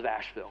the mountains of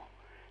Asheville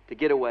to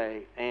get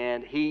away.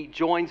 And he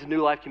joins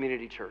New Life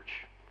Community Church.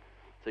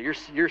 So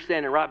you're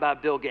standing right by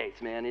Bill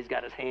Gates, man. He's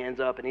got his hands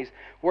up and he's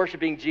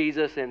worshiping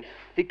Jesus. And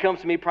he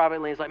comes to me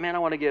privately and he's like, man, I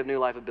want to give New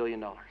Life $1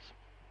 billion. I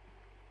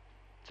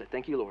say,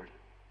 thank you, Lord.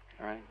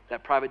 All right,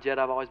 that private jet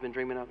I've always been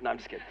dreaming of. No, I'm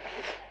just kidding.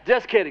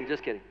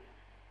 Just kidding.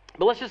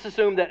 But let's just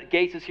assume that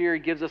Gates is here. He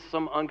gives us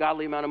some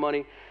ungodly amount of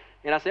money.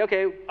 And I say,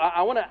 okay,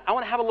 I want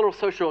to have a little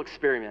social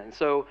experiment. And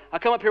so I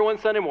come up here one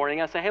Sunday morning.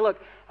 And I say, hey, look,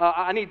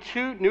 I need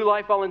 2 New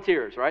Life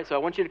volunteers, right? So I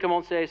want you to come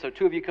on stage. So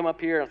 2 of you come up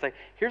here. And I say,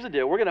 here's the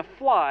deal. We're going to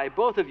fly,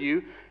 both of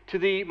you, to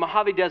the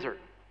Mojave Desert.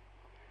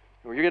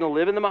 You're going to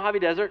live in the Mojave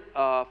Desert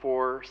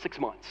for 6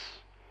 months.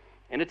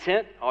 In a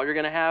tent, all you're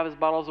going to have is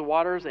bottles of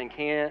waters and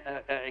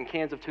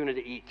cans of tuna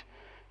to eat.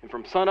 And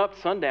from sun up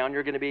to sundown,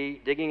 you're going to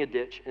be digging a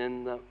ditch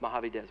in the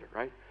Mojave Desert,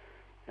 right?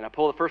 And I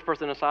pull the first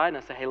person aside and I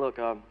say, hey, look,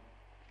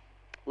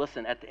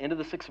 listen, at the end of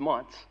the 6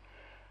 months,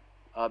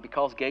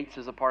 because Gates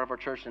is a part of our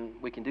church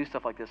and we can do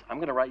stuff like this, I'm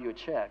going to write you a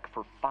check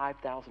for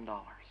 $5,000.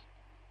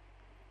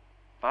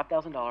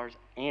 $5,000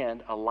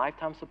 and a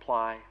lifetime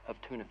supply of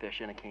tuna fish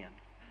in a can.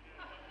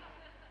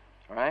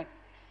 All right?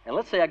 And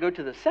let's say I go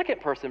to the second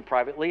person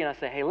privately and I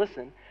say, hey,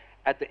 listen,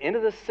 at the end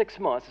of the 6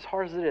 months, as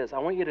hard as it is, I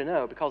want you to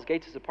know, because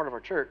Gates is a part of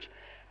our church,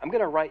 I'm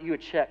going to write you a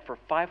check for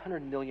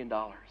 $500 million.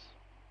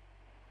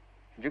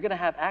 You're going to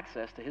have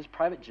access to his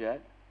private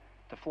jet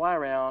to fly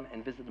around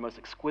and visit the most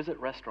exquisite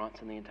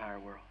restaurants in the entire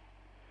world.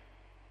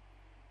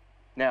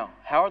 Now,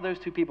 how are those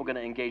 2 people going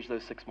to engage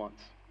those 6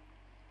 months?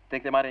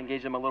 Think they might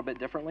engage them a little bit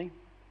differently?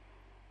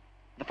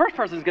 The first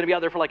person is going to be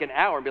out there for like an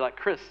hour and be like,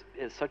 Chris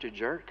is such a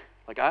jerk.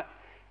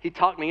 He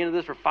talked me into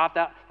this for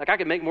 $5,000. I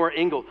could make more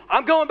Ingle.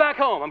 I'm going back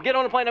home. I'm getting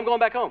on a plane. I'm going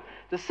back home.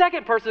 The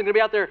second person is going to be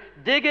out there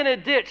digging a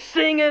ditch,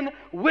 singing,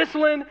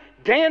 whistling,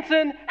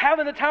 dancing,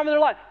 having the time of their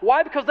life.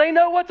 Why? Because they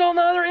know what's on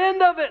the other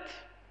end of it.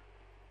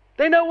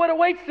 They know what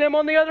awaits them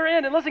on the other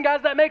end. And listen,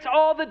 guys, that makes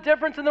all the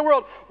difference in the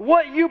world.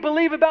 What you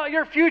believe about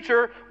your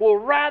future will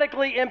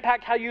radically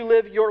impact how you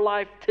live your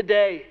life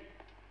today.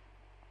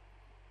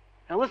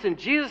 Now listen,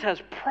 Jesus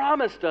has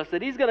promised us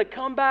that he's going to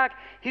come back.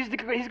 He's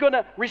going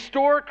to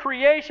restore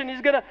creation.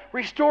 He's going to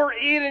restore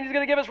Eden. He's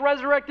going to give us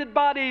resurrected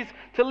bodies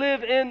to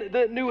live in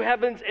the new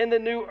heavens and the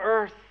new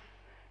earth,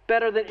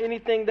 better than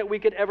anything that we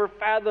could ever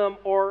fathom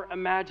or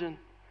imagine.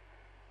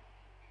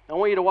 I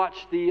want you to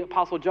watch the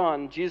Apostle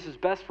John, Jesus'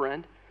 best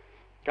friend.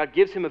 God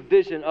gives him a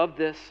vision of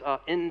this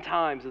end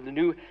times, of the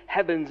new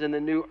heavens and the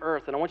new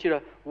earth. And I want you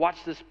to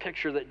watch this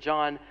picture that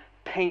John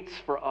paints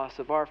for us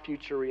of our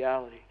future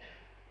reality.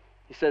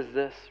 He says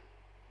this,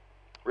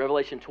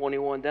 Revelation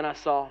 21, Then I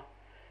saw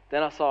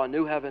a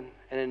new heaven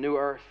and a new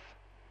earth.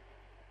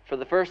 For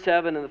the first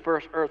heaven and the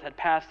first earth had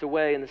passed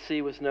away, and the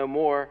sea was no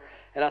more.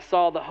 And I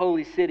saw the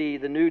holy city,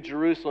 the new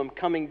Jerusalem,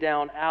 coming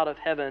down out of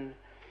heaven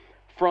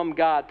from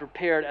God,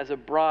 prepared as a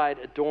bride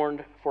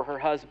adorned for her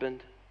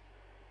husband.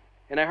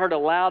 And I heard a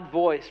loud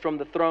voice from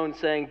the throne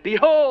saying,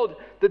 Behold,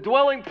 the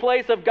dwelling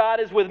place of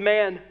God is with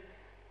man.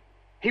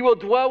 He will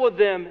dwell with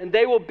them, and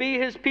they will be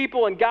his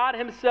people, and God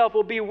himself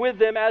will be with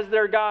them as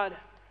their God.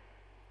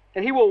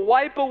 And he will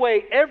wipe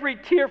away every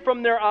tear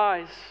from their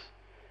eyes.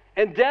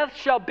 And death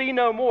shall be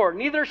no more.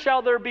 Neither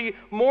shall there be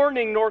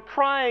mourning, nor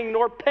crying,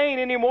 nor pain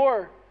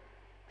anymore.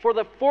 For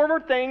the former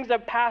things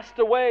have passed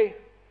away.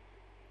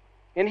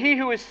 And he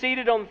who is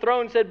seated on the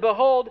throne said,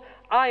 Behold,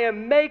 I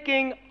am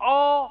making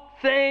all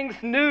things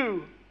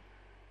new.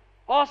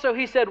 Also,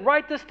 he said,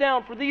 Write this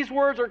down, for these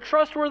words are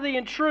trustworthy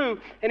and true.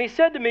 And he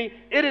said to me,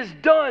 It is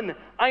done.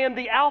 I am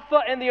the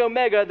Alpha and the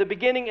Omega, the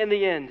beginning and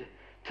the end.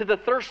 To the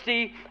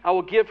thirsty, I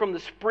will give from the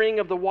spring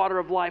of the water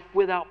of life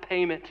without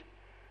payment.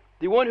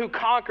 The one who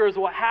conquers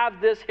will have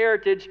this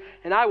heritage,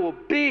 and I will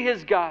be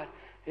his God,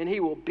 and he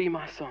will be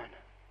my son.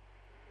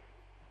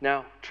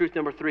 Now, truth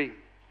number 3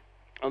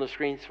 on the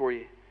screens for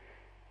you.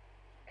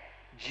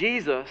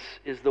 Jesus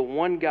is the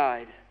one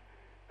guide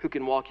who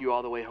can walk you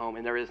all the way home,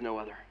 and there is no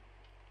other.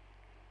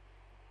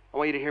 I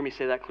want you to hear me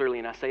say that clearly,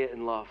 and I say it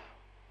in love.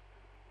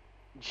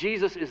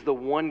 Jesus is the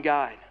one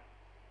guide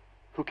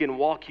who can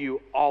walk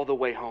you all the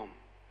way home.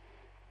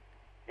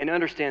 And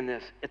understand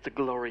this, it's a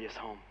glorious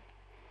home.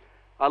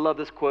 I love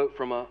this quote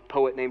from a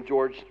poet named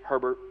George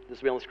Herbert. This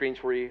will be on the screens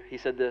for you. He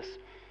said this,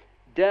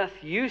 Death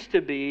used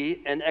to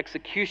be an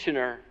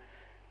executioner,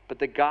 but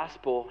the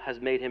gospel has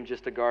made him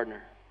just a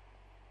gardener.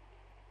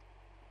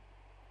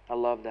 I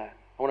love that.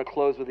 I want to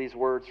close with these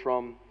words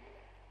from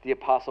the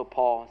Apostle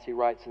Paul as he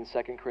writes in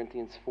 2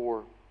 Corinthians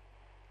 4.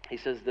 He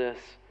says this,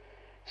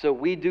 So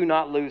we do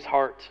not lose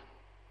heart,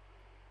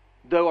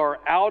 though our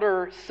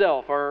outer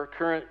self, our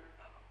current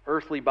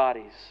earthly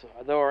bodies,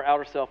 though our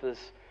outer self is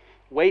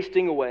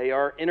wasting away,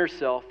 our inner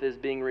self is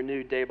being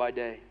renewed day by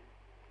day.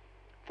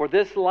 For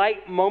this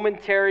light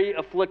momentary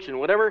affliction,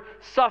 whatever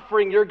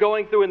suffering you're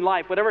going through in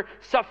life, whatever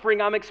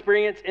suffering I'm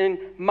experiencing in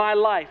my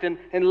life, and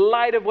in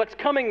light of what's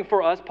coming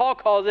for us, Paul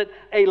calls it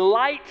a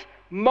light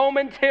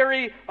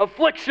momentary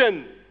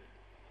affliction.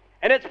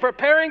 And it's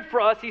preparing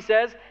for us, he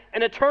says,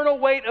 an eternal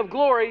weight of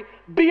glory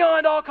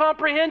beyond all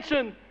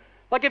comprehension.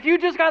 Like if you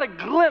just got a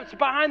glimpse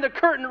behind the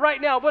curtain right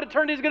now of what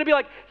eternity is going to be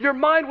like, your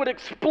mind would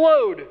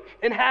explode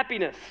in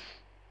happiness.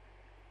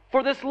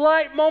 For this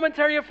light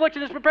momentary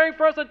affliction is preparing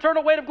for us an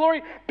eternal weight of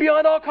glory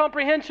beyond all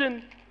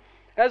comprehension,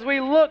 as we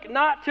look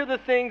not to the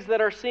things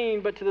that are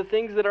seen, but to the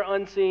things that are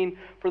unseen.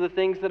 For the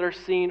things that are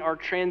seen are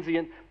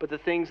transient, but the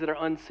things that are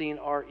unseen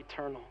are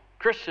eternal.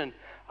 Christian,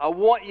 I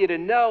want you to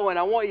know and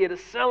I want you to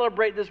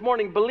celebrate this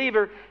morning.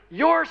 Believer,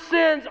 your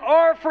sins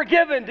are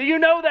forgiven. Do you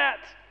know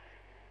that?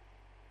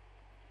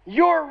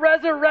 Your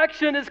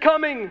resurrection is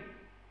coming.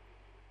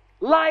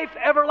 Life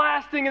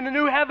everlasting in the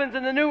new heavens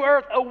and the new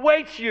earth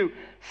awaits you.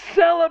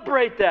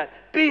 Celebrate that.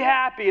 Be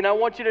happy. And I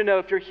want you to know,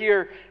 if you're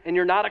here and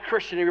you're not a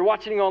Christian, if you're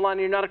watching online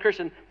and you're not a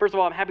Christian, first of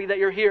all, I'm happy that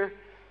you're here.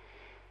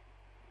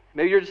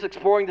 Maybe you're just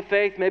exploring the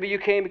faith. Maybe you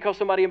came because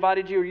somebody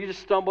invited you, or you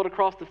just stumbled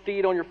across the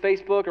feed on your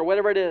Facebook, or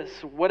whatever it is.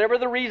 Whatever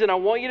the reason, I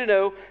want you to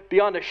know,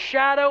 beyond a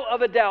shadow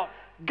of a doubt,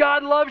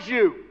 God loves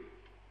you.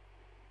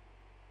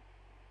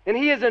 And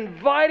He is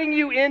inviting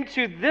you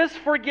into this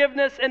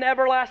forgiveness and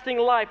everlasting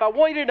life. I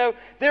want you to know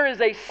there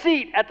is a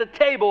seat at the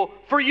table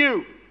for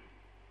you.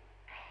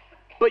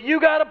 But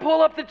you got to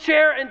pull up the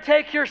chair and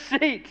take your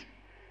seat.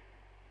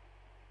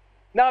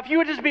 Now, if you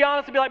would just be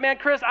honest and be like, man,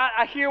 Chris,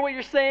 I hear what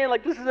you're saying.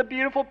 Like, this is a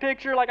beautiful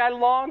picture. Like, I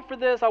long for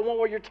this. I want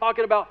what you're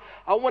talking about.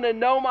 I want to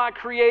know my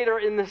Creator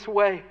in this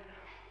way.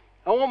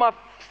 I want my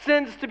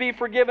sins to be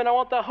forgiven. I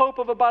want the hope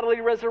of a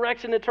bodily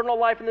resurrection, eternal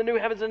life in the new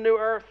heavens and new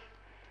earth.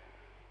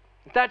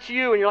 If that's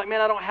you and you're like, man,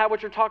 I don't have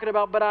what you're talking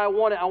about, but I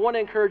want it. I want to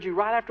encourage you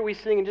right after we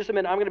sing in just a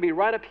minute. I'm going to be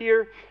right up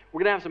here. We're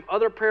going to have some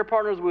other prayer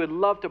partners. We would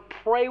love to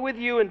pray with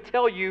you and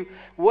tell you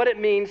what it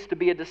means to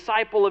be a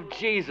disciple of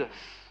Jesus.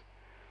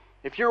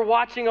 If you're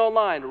watching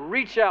online,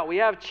 reach out. We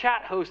have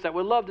chat hosts that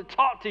would love to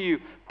talk to you,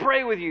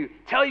 pray with you,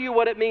 tell you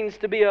what it means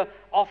to be an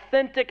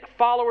authentic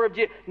follower of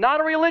Jesus.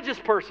 Not a religious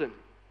person.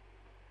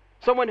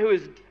 Someone who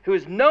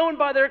is known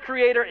by their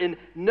Creator and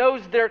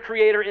knows their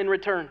Creator in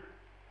return.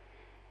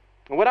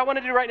 And what I want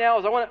to do right now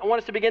is I want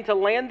us to begin to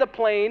land the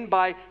plane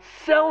by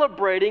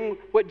celebrating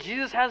what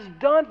Jesus has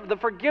done for the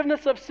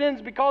forgiveness of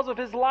sins because of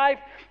His life,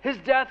 His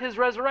death, His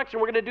resurrection.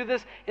 We're going to do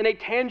this in a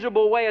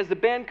tangible way. As the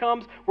band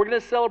comes, we're going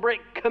to celebrate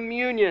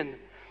communion.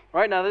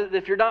 Right now,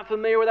 if you're not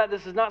familiar with that,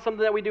 this is not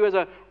something that we do as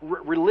a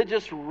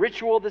religious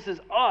ritual. This is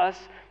us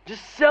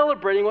just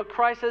celebrating what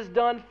Christ has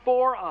done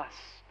for us.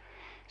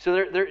 So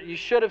you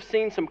should have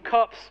seen some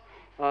cups,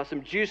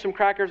 some juice, some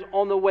crackers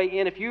on the way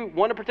in. If you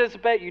want to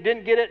participate, you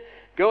didn't get it,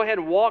 go ahead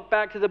and walk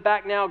back to the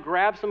back now,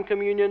 grab some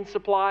communion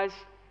supplies,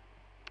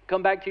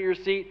 come back to your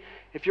seat.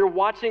 If you're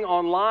watching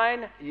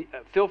online,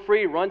 feel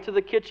free, run to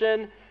the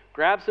kitchen,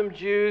 grab some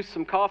juice,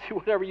 some coffee,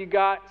 whatever you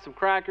got, some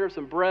crackers,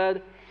 some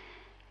bread.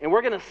 And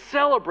we're going to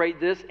celebrate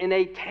this in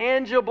a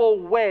tangible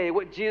way,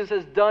 what Jesus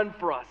has done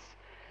for us.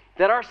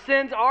 That our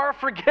sins are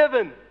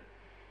forgiven.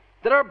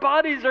 That our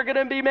bodies are going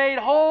to be made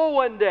whole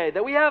one day.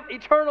 That we have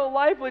eternal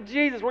life with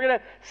Jesus. We're going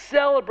to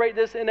celebrate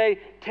this in a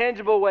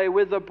tangible way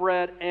with the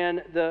bread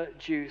and the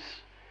juice.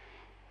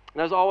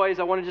 And as always,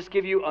 I want to just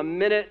give you a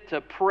minute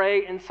to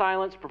pray in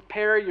silence.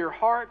 Prepare your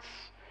hearts.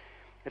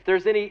 If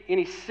there's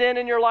any sin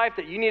in your life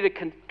that you need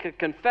to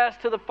confess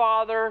to the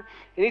Father,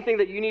 anything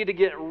that you need to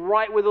get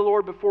right with the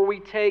Lord before we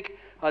take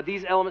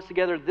these elements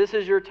together, this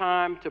is your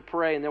time to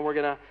pray, and then we're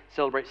going to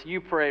celebrate. So you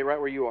pray right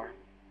where you are.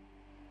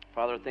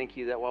 Father, thank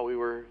you that while we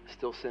were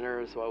still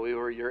sinners, while we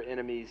were your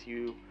enemies,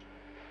 you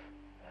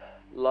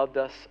loved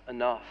us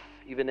enough,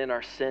 even in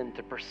our sin,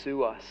 to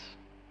pursue us,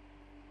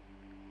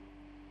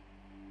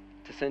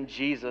 to send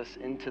Jesus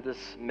into this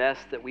mess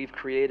that we've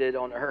created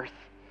on earth,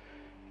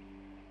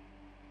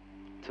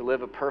 to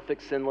live a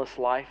perfect, sinless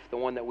life, the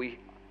one that we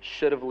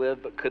should have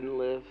lived but couldn't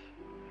live,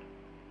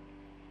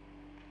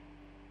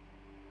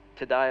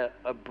 to die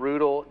a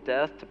brutal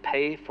death to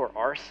pay for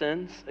our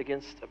sins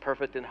against a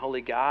perfect and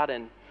holy God,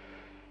 and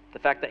the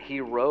fact that He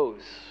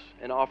rose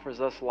and offers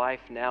us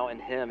life now in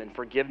Him and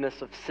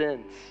forgiveness of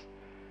sins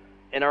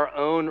in our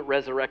own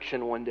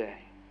resurrection one day.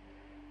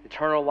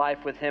 Eternal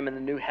life with Him in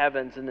the new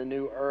heavens and the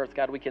new earth.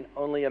 God, we can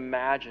only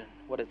imagine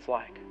what it's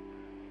like.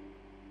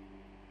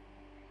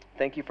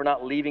 Thank you for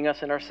not leaving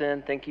us in our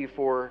sin. Thank you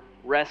for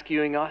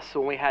rescuing us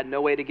when we had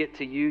no way to get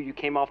to you. You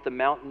came off the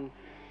mountain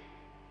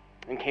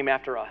and came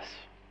after us.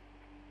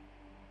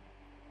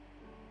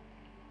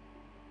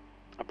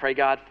 I pray,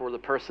 God, for the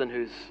person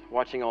who's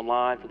watching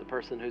online, for the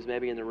person who's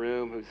maybe in the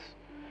room, who's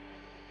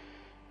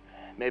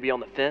maybe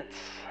on the fence,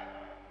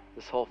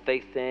 this whole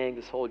faith thing,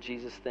 this whole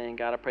Jesus thing.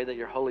 God, I pray that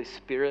your Holy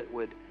Spirit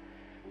would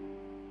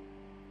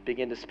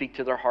begin to speak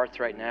to their hearts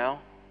right now.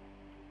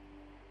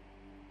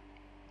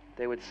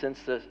 They would sense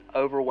this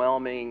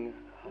overwhelming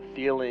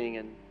feeling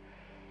and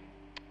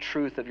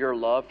truth of your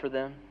love for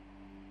them.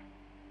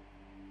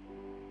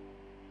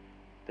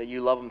 that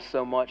you love them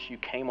so much you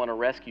came on a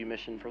rescue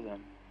mission for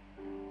them.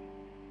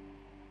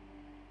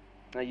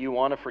 That you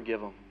want to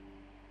forgive them.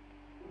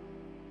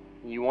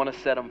 You want to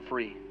set them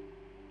free.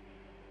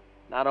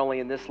 Not only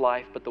in this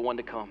life, but the one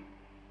to come.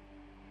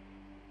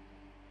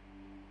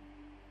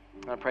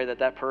 I pray that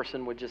that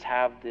person would just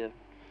have the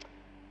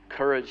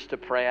courage to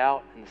pray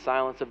out in the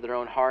silence of their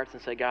own hearts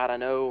and say, God, I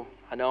know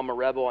I'm a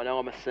rebel. I know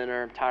I'm a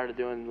sinner. I'm tired of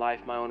doing life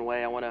my own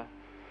way. I want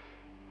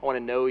to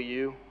know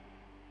you.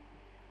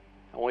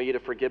 I want you to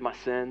forgive my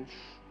sins.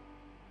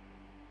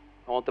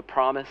 I want the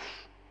promise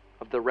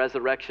of the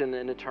resurrection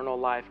and eternal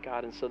life,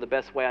 God. And so the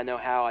best way I know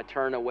how, I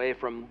turn away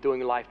from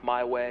doing life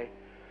my way.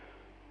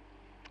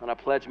 And I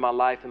pledge my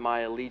life and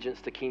my allegiance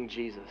to King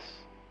Jesus.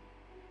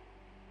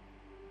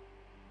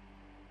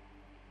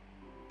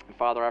 And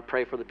Father, I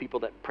pray for the people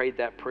that prayed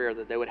that prayer,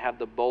 that they would have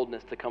the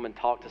boldness to come and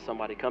talk to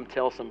somebody, come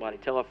tell somebody,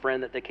 tell a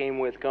friend that they came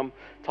with, come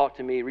talk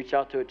to me, reach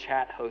out to a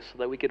chat host so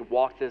that we could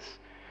walk this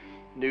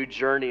new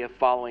journey of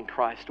following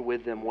Christ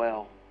with them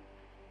well.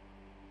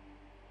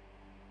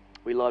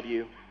 We love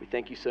you. We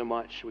thank you so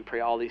much. We pray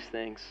all these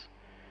things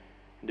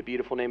in the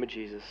beautiful name of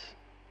Jesus.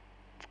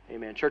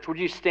 Amen. Church, would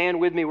you stand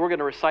with me? We're going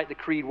to recite the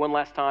creed one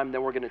last time,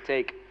 then we're going to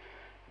take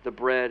the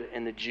bread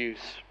and the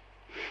juice.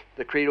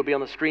 The creed will be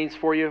on the screens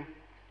for you.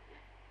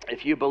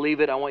 If you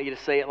believe it, I want you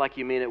to say it like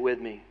you mean it with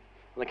me.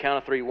 On the count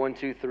of three, 1,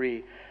 2,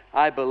 3.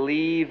 I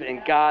believe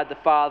in God the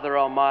Father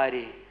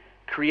Almighty,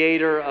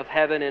 creator of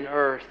heaven and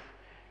earth,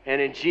 and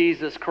in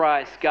Jesus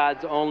Christ,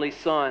 God's only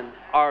Son,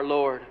 our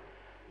Lord,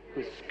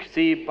 who was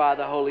conceived by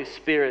the Holy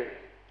Spirit,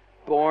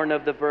 born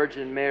of the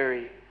Virgin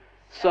Mary,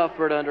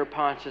 suffered under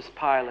Pontius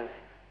Pilate,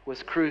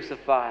 was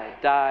crucified,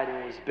 died,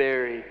 and was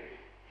buried.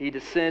 He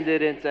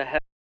descended into heaven.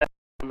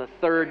 On the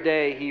third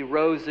day, he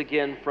rose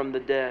again from the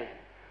dead.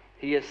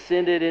 He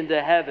ascended into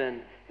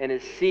heaven and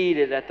is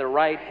seated at the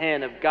right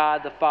hand of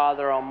God the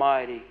Father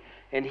Almighty.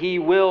 And he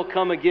will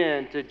come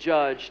again to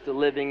judge the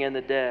living and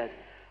the dead.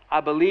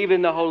 I believe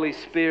in the Holy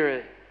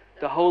Spirit,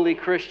 the holy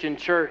Christian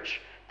church,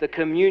 the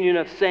communion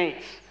of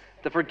saints,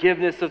 the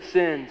forgiveness of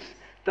sins,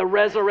 the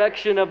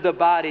resurrection of the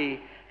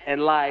body,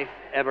 and life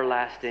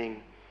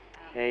everlasting.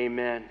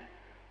 Amen.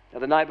 Now,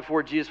 the night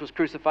before Jesus was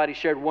crucified, he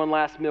shared one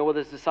last meal with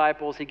his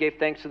disciples. He gave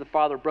thanks to the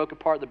Father, broke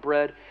apart the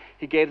bread.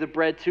 He gave the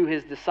bread to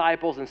his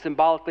disciples and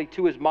symbolically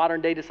to his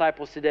modern day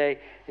disciples today.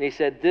 And he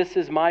said, "This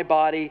is my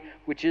body,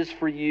 which is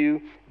for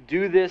you.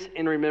 Do this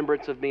in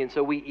remembrance of me." And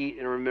so we eat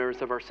in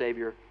remembrance of our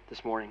Savior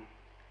this morning.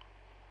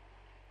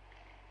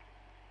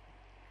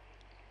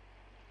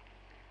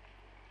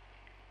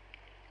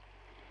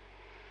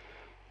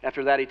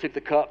 After that, he took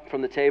the cup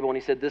from the table and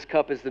he said, "This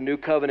cup is the new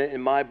covenant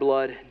in my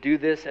blood. Do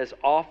this as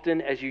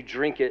often as you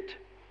drink it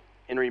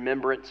in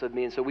remembrance of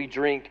me." And so we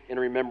drink in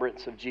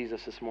remembrance of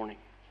Jesus this morning.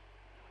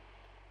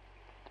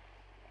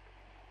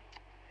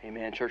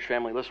 Amen. Church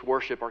family, let's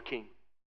worship our King.